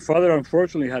 but my father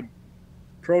unfortunately had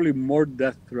probably more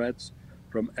death threats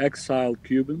from exiled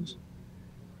Cubans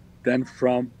than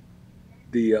from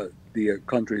the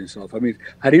country itself. I mean,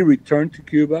 had he returned to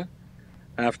Cuba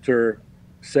after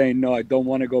saying, no, I don't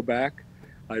want to go back,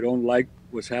 I don't like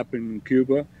what's happening in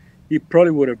Cuba, he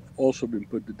probably would have also been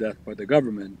put to death by the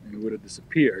government and would have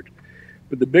disappeared.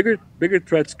 But the bigger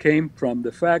threats came from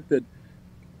the fact that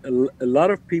a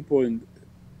lot of people,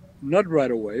 not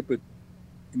right away, but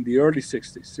in the early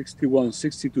 60s, 61,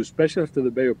 62, especially after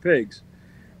the Bay of Pigs,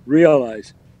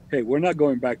 realized, hey, we're not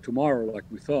going back tomorrow like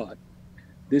we thought.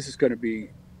 This is going to be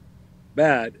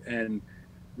bad. And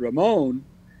Ramon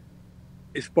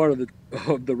is part of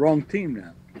the wrong team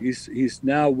now. He's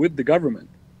now with the government.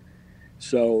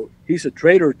 So he's a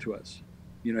traitor to us.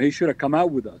 He should have come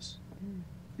out with us.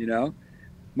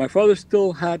 My father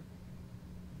still had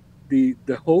the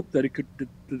hope that that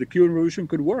the Cuban Revolution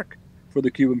could work for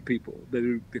the Cuban people,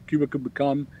 that Cuba could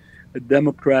become a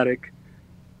democratic,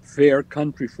 fair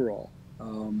country for all.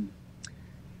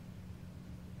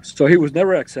 So he was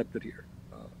never accepted here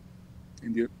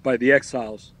by the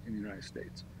exiles in the United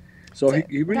States. So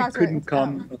he really couldn't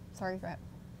come. Sorry, go ahead.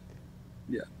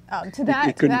 Yeah. To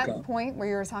that point where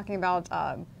you were talking about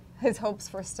his hopes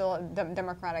for still a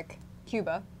democratic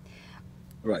Cuba.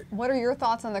 Right. What are your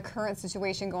thoughts on the current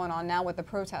situation going on now with the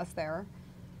protests there?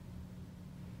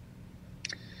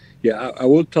 Yeah, I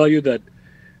will tell you that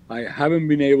I haven't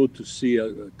been able to see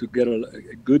to get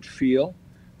a good feel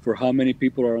for how many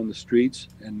people are on the streets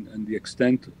and the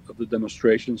extent of the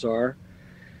demonstrations are.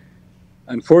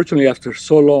 Unfortunately, after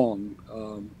so long,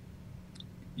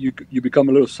 you become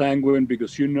a little sanguine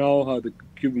because you know how the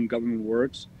Cuban government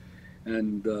works,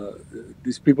 and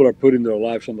these people are putting their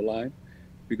lives on the line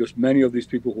because many of these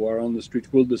people who are on the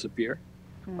streets will disappear,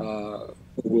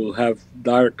 will have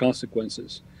dire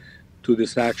consequences to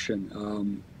this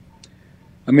action.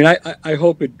 I mean, I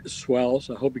hope it swells.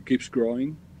 I hope it keeps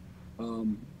growing.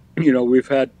 We've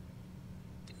had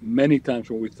many times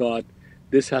when we thought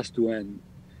this has to end.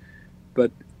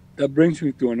 But that brings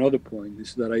me to another point,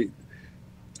 is that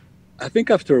I think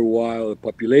after a while, the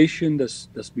population that's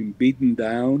been beaten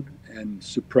down and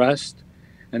suppressed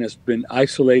and has been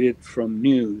isolated from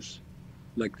news,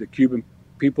 like the Cuban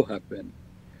people have been,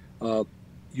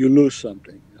 you lose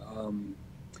something.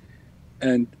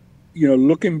 And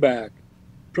looking back,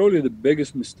 probably the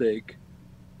biggest mistake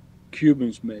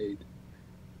Cubans made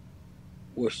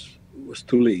was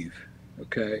to leave.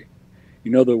 Okay,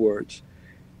 in other words,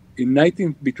 between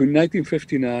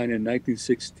 1959 and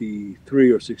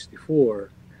 1963 or 64,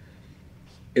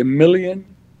 1 million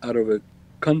out of a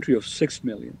country of 6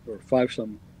 million or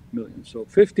 5-some million, so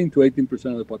 15 to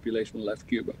 18% of the population left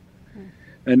Cuba.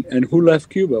 And who left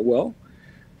Cuba? Well,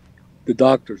 the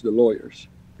doctors, the lawyers,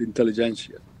 the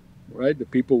intelligentsia, right? The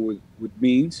people with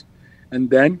means And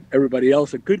then everybody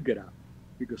else that could get out,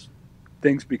 because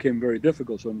things became very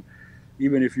difficult. So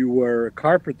even if you were a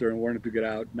carpenter and wanted to get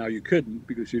out, now you couldn't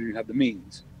because you didn't have the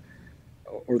means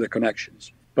or the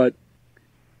connections. But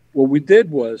what we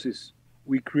did is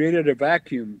we created a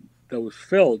vacuum that was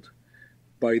filled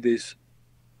by these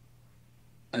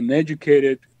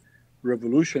uneducated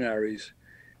revolutionaries,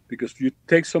 because you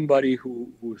take somebody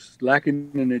who's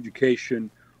lacking in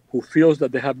education, who feels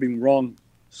that they have been wrong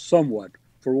somewhat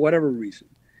for whatever reason,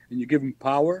 and you give them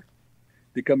power,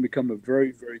 they can become a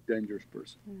very, very dangerous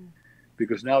person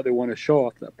because now they want to show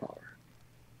off that power.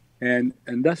 And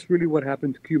that's really what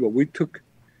happened to Cuba. We took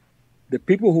the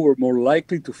people who were more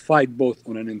likely to fight both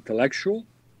on an intellectual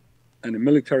and a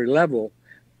military level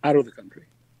out of the country.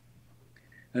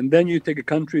 And then you take a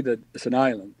country that is an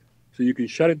island, so you can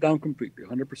shut it down completely,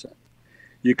 100%.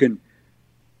 You can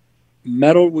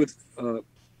meddle with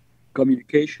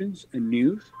communications and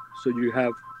news, so you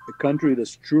have a country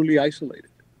that's truly isolated.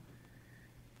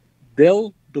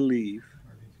 They'll believe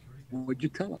what you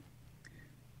tell them.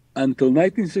 Until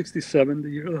 1967, the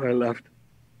year that I left,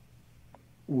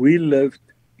 we lived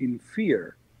in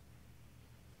fear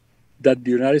that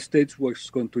the United States was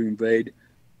going to invade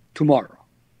tomorrow.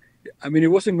 I mean,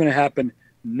 it wasn't going to happen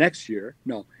next year.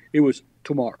 No, it was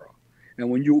tomorrow. And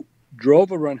when you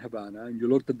drove around Havana and you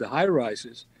looked at the high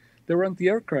rises, there were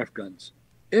anti-aircraft guns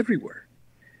everywhere.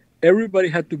 Everybody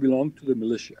had to belong to the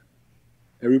militia.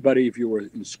 Everybody, if you were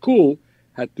in school,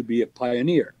 had to be a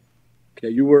pioneer. Okay,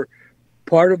 you were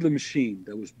part of the machine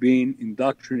that was being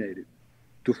indoctrinated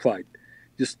to fight.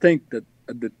 Just think that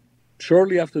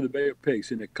shortly after the Bay of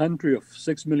Pigs, in a country of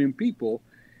 6 million people,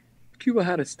 Cuba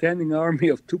had a standing army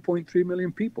of 2.3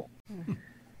 million people.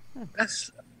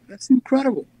 That's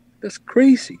incredible. That's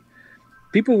crazy.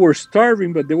 People were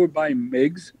starving, but they were buying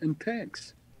MiGs and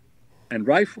tanks and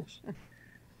rifles.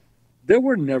 They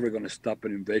were never going to stop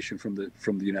an invasion from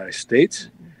the United States.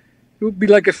 It would be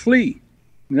like a flea.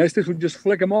 The United States would just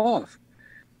flick them off.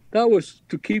 That was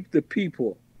to keep the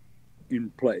people in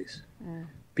place.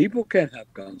 People can't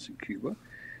have guns in Cuba.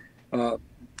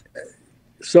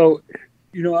 So,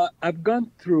 you know, I've gone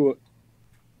through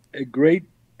a great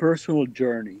personal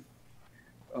journey.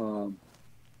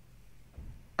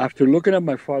 After looking at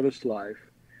my father's life,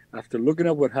 after looking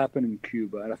at what happened in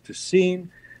Cuba, and after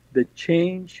seeing the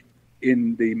change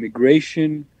in the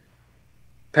immigration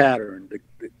pattern,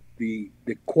 the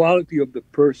quality of the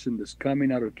person that's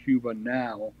coming out of Cuba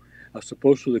now, as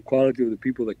opposed to the quality of the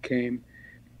people that came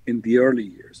in the early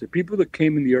years. The people that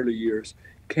came in the early years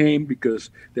came because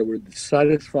they were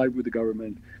dissatisfied with the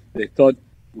government. They thought,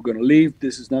 we're going to leave.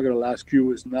 This is not going to last.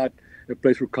 Cuba is not a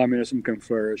place where communism can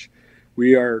flourish.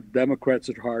 We are Democrats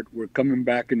at heart. We're coming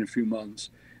back in a few months.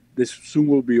 This soon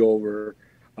will be over.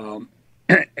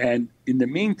 And in the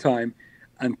meantime,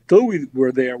 until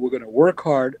we're there, we're going to work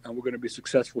hard and we're going to be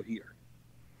successful here.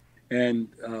 And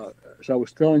as I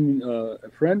was telling a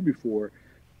friend before,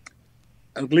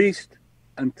 at least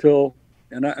until,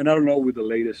 and I don't know with the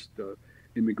latest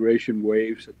immigration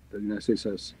waves that the United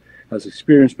States has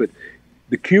experienced, but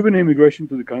the Cuban immigration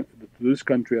to this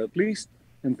country, at least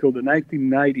until the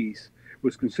 1990s,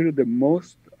 was considered the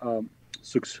most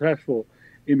successful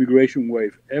immigration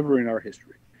wave ever in our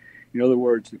history. In other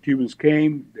words, the Cubans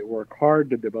came, they worked hard,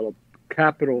 they developed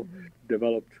capital,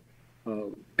 developed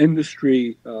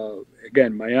industry.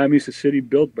 Again, Miami is a city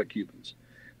built by Cubans,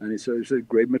 and it's a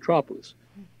great metropolis.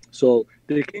 So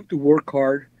they came to work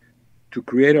hard, to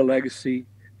create a legacy,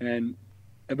 and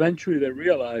eventually they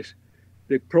realized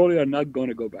they probably are not going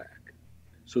to go back.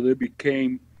 So they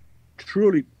became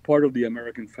truly part of the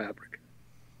American fabric.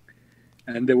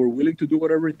 And they were willing to do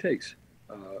whatever it takes.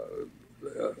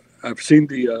 I've seen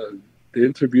the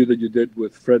interview that you did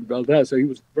with Fred Valdez, and he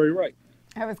was very right.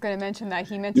 I was going to mention that.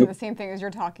 He mentioned the same thing as you're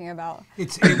talking about.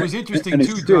 It was interesting,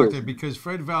 too, Doctor, because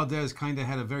Fred Valdez kind of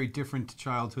had a very different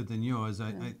childhood than yours.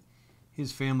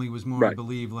 His family was more, I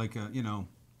believe, like, no,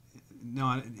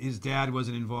 his dad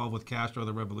wasn't involved with Castro,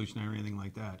 the revolutionary, or anything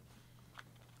like that.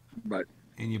 Right.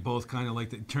 And you both kind of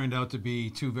like, it turned out to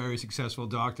be two very successful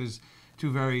doctors,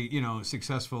 two very,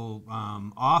 successful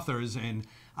authors. And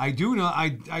I do know,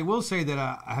 I will say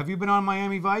that, have you been on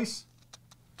Miami Vice?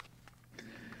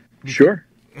 Sure.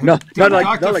 No,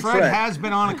 Dr. Fred Fred has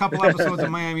been on a couple episodes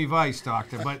of Miami Vice,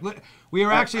 Doctor. But we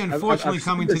are actually, unfortunately,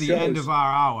 coming to the end of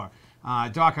our hour.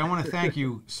 Doc, I want to thank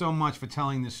you so much for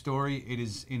telling this story. It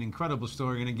is an incredible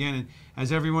story. And again,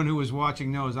 as everyone who is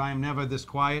watching knows, I am never this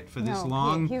quiet for this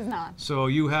long. He's not. So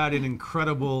you had an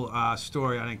incredible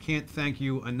story. And I can't thank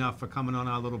you enough for coming on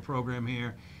our little program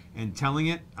here and telling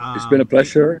it. It's been a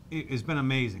pleasure. It's been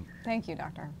amazing. Thank you,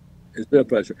 Doctor. It's been a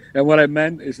pleasure. And what I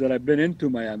meant is that I've been into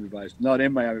Miami Vice, not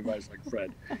in Miami Vice like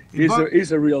Fred.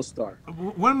 He's a real star.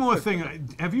 One more thing.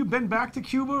 Have you been back to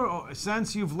Cuba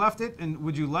since you've left it? And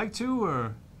would you like to?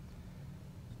 Or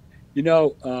You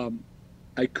know,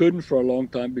 I couldn't for a long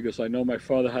time because I know my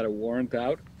father had a warrant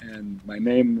out, and my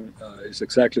name is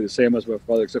exactly the same as my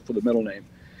father, except for the middle name.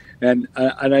 And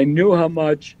I knew how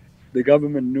much the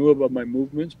government knew about my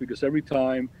movements, because every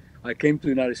time I came to the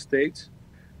United States,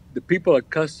 the people at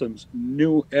Customs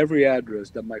knew every address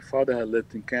that my father had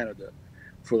lived in Canada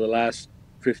for the last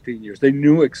 15 years. They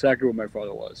knew exactly where my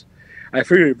father was. I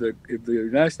figured if the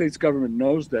United States government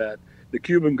knows that, the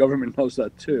Cuban government knows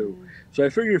that too. So I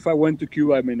figured if I went to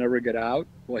Cuba, I may never get out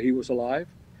while he was alive.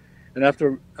 And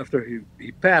after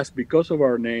he passed, because of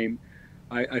our name,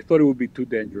 I thought it would be too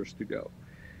dangerous to go.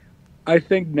 I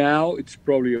think now it's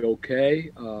probably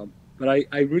okay, but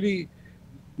I really,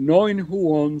 knowing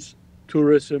who owns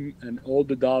tourism and all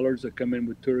the dollars that come in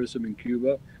with tourism in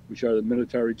Cuba, which are the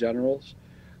military generals,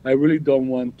 I really don't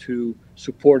want to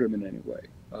support them in any way.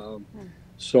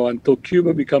 So until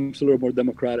Cuba becomes a little more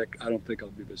democratic, I don't think I'll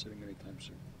be visiting anytime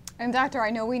soon. And Doctor, I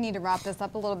know we need to wrap this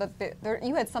up a little bit.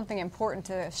 You had something important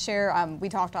to share. We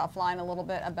talked offline a little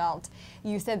bit about,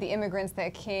 you said the immigrants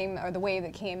that came, or the wave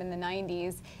that came in the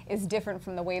 90s is different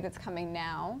from the wave that's coming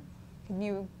now. Can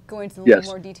you go into a little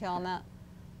more detail on that?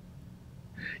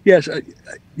 Yes, I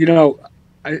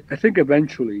think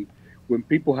eventually when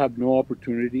people have no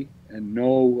opportunity and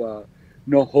no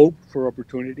hope for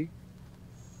opportunity,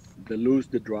 they lose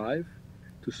the drive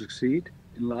to succeed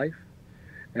in life.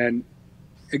 And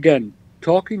again,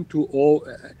 talking to all,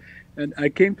 and I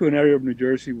came to an area of New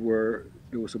Jersey where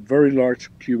there was a very large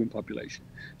Cuban population.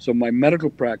 So my medical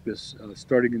practice,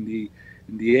 starting in the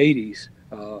 80s,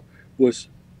 was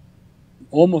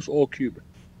almost all Cuban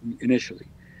initially.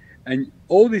 And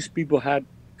all these people had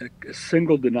a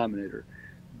single denominator.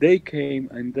 They came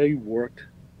and they worked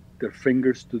their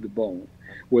fingers to the bone.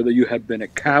 Whether you have been a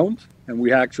count, and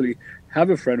we actually have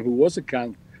a friend who was a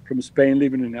count from Spain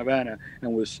living in Havana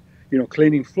and was,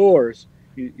 cleaning floors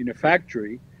in a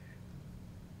factory,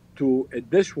 to a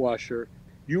dishwasher,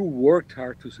 you worked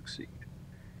hard to succeed.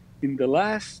 In the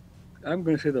last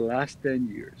 10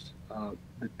 years,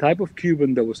 the type of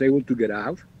Cuban that was able to get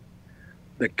out,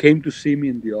 that came to see me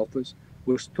in the office,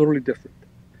 was totally different.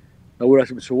 I would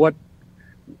ask him, so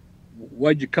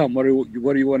why'd you come? What do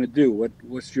you want to do?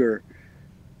 What's your...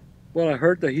 Well, I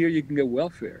heard that here you can get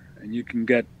welfare and you can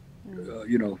get,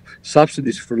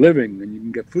 subsidies for living and you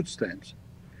can get food stamps.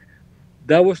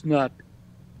 That was not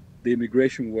the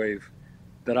immigration wave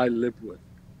that I lived with,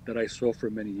 that I saw for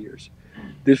many years.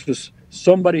 This was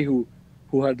somebody who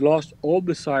had lost all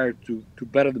desire to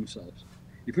better themselves.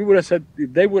 If they would have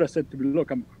said to me,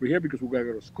 look, we're here because we're going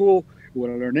to go to school, we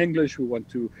want to learn English, we want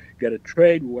to get a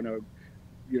trade, we want to,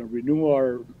 renew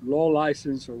our law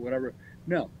license or whatever.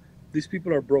 No, these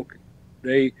people are broken.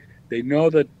 They know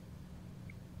that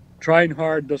trying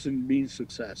hard doesn't mean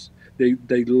success.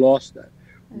 They lost that.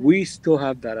 We still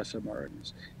have that as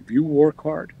Americans. If you work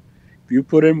hard, if you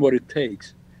put in what it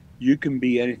takes, you can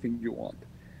be anything you want.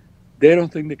 They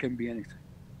don't think they can be anything.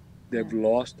 They've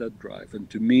lost that drive. And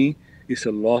to me, it's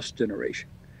a lost generation.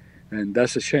 And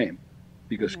that's a shame,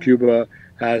 because Cuba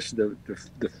has the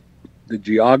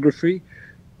geography,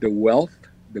 the wealth,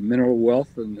 the mineral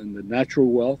wealth, and the natural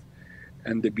wealth,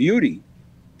 and the beauty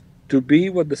to be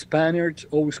what the Spaniards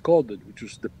always called it, which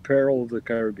was the pearl of the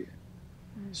Caribbean.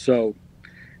 So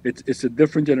it's a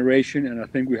different generation, and I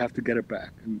think we have to get it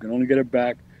back. And we can only get it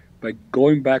back by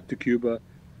going back to Cuba,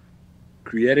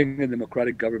 creating a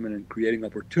democratic government and creating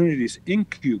opportunities in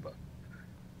Cuba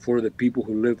for the people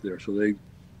who live there, so they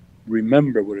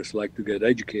remember what it's like to get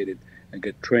educated and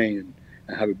get trained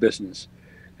and have a business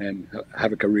and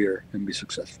have a career and be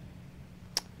successful.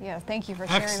 Yeah, thank you for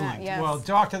sharing that. Yes. Well,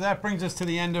 Doctor, that brings us to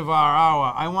the end of our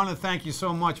hour. I want to thank you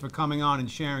so much for coming on and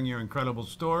sharing your incredible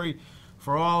story.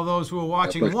 For all those who are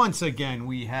watching, once again,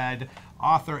 we had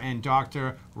author and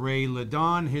Dr. Ray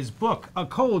Ledon. His book, A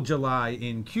Cold July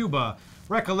in Cuba,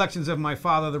 Recollections of My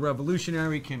Father the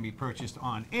Revolutionary, can be purchased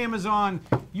on Amazon.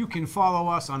 You can follow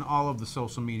us on all of the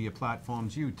social media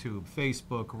platforms, YouTube,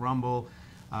 Facebook, Rumble,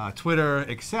 Twitter,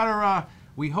 etc.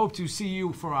 We hope to see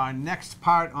you for our next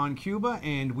part on Cuba,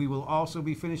 and we will also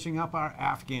be finishing up our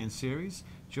Afghan series.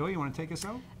 Joy, you want to take us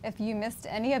out? If you missed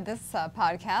any of this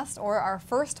podcast or our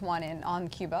first one on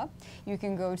Cuba, you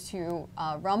can go to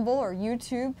Rumble or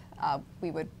YouTube.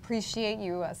 We would appreciate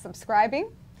you subscribing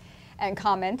and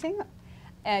commenting.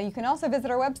 And you can also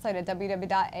visit our website at www.ascf.us.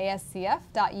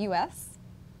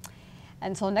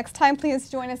 Until next time, please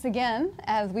join us again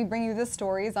as we bring you the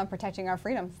stories on protecting our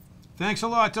freedoms. Thanks a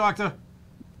lot, Doctor.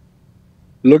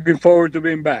 Looking forward to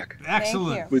being back.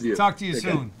 Excellent. With you. Talk to you Take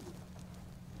care. soon.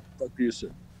 Talk to you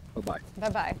soon. Bye-bye.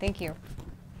 Bye-bye. Thank you.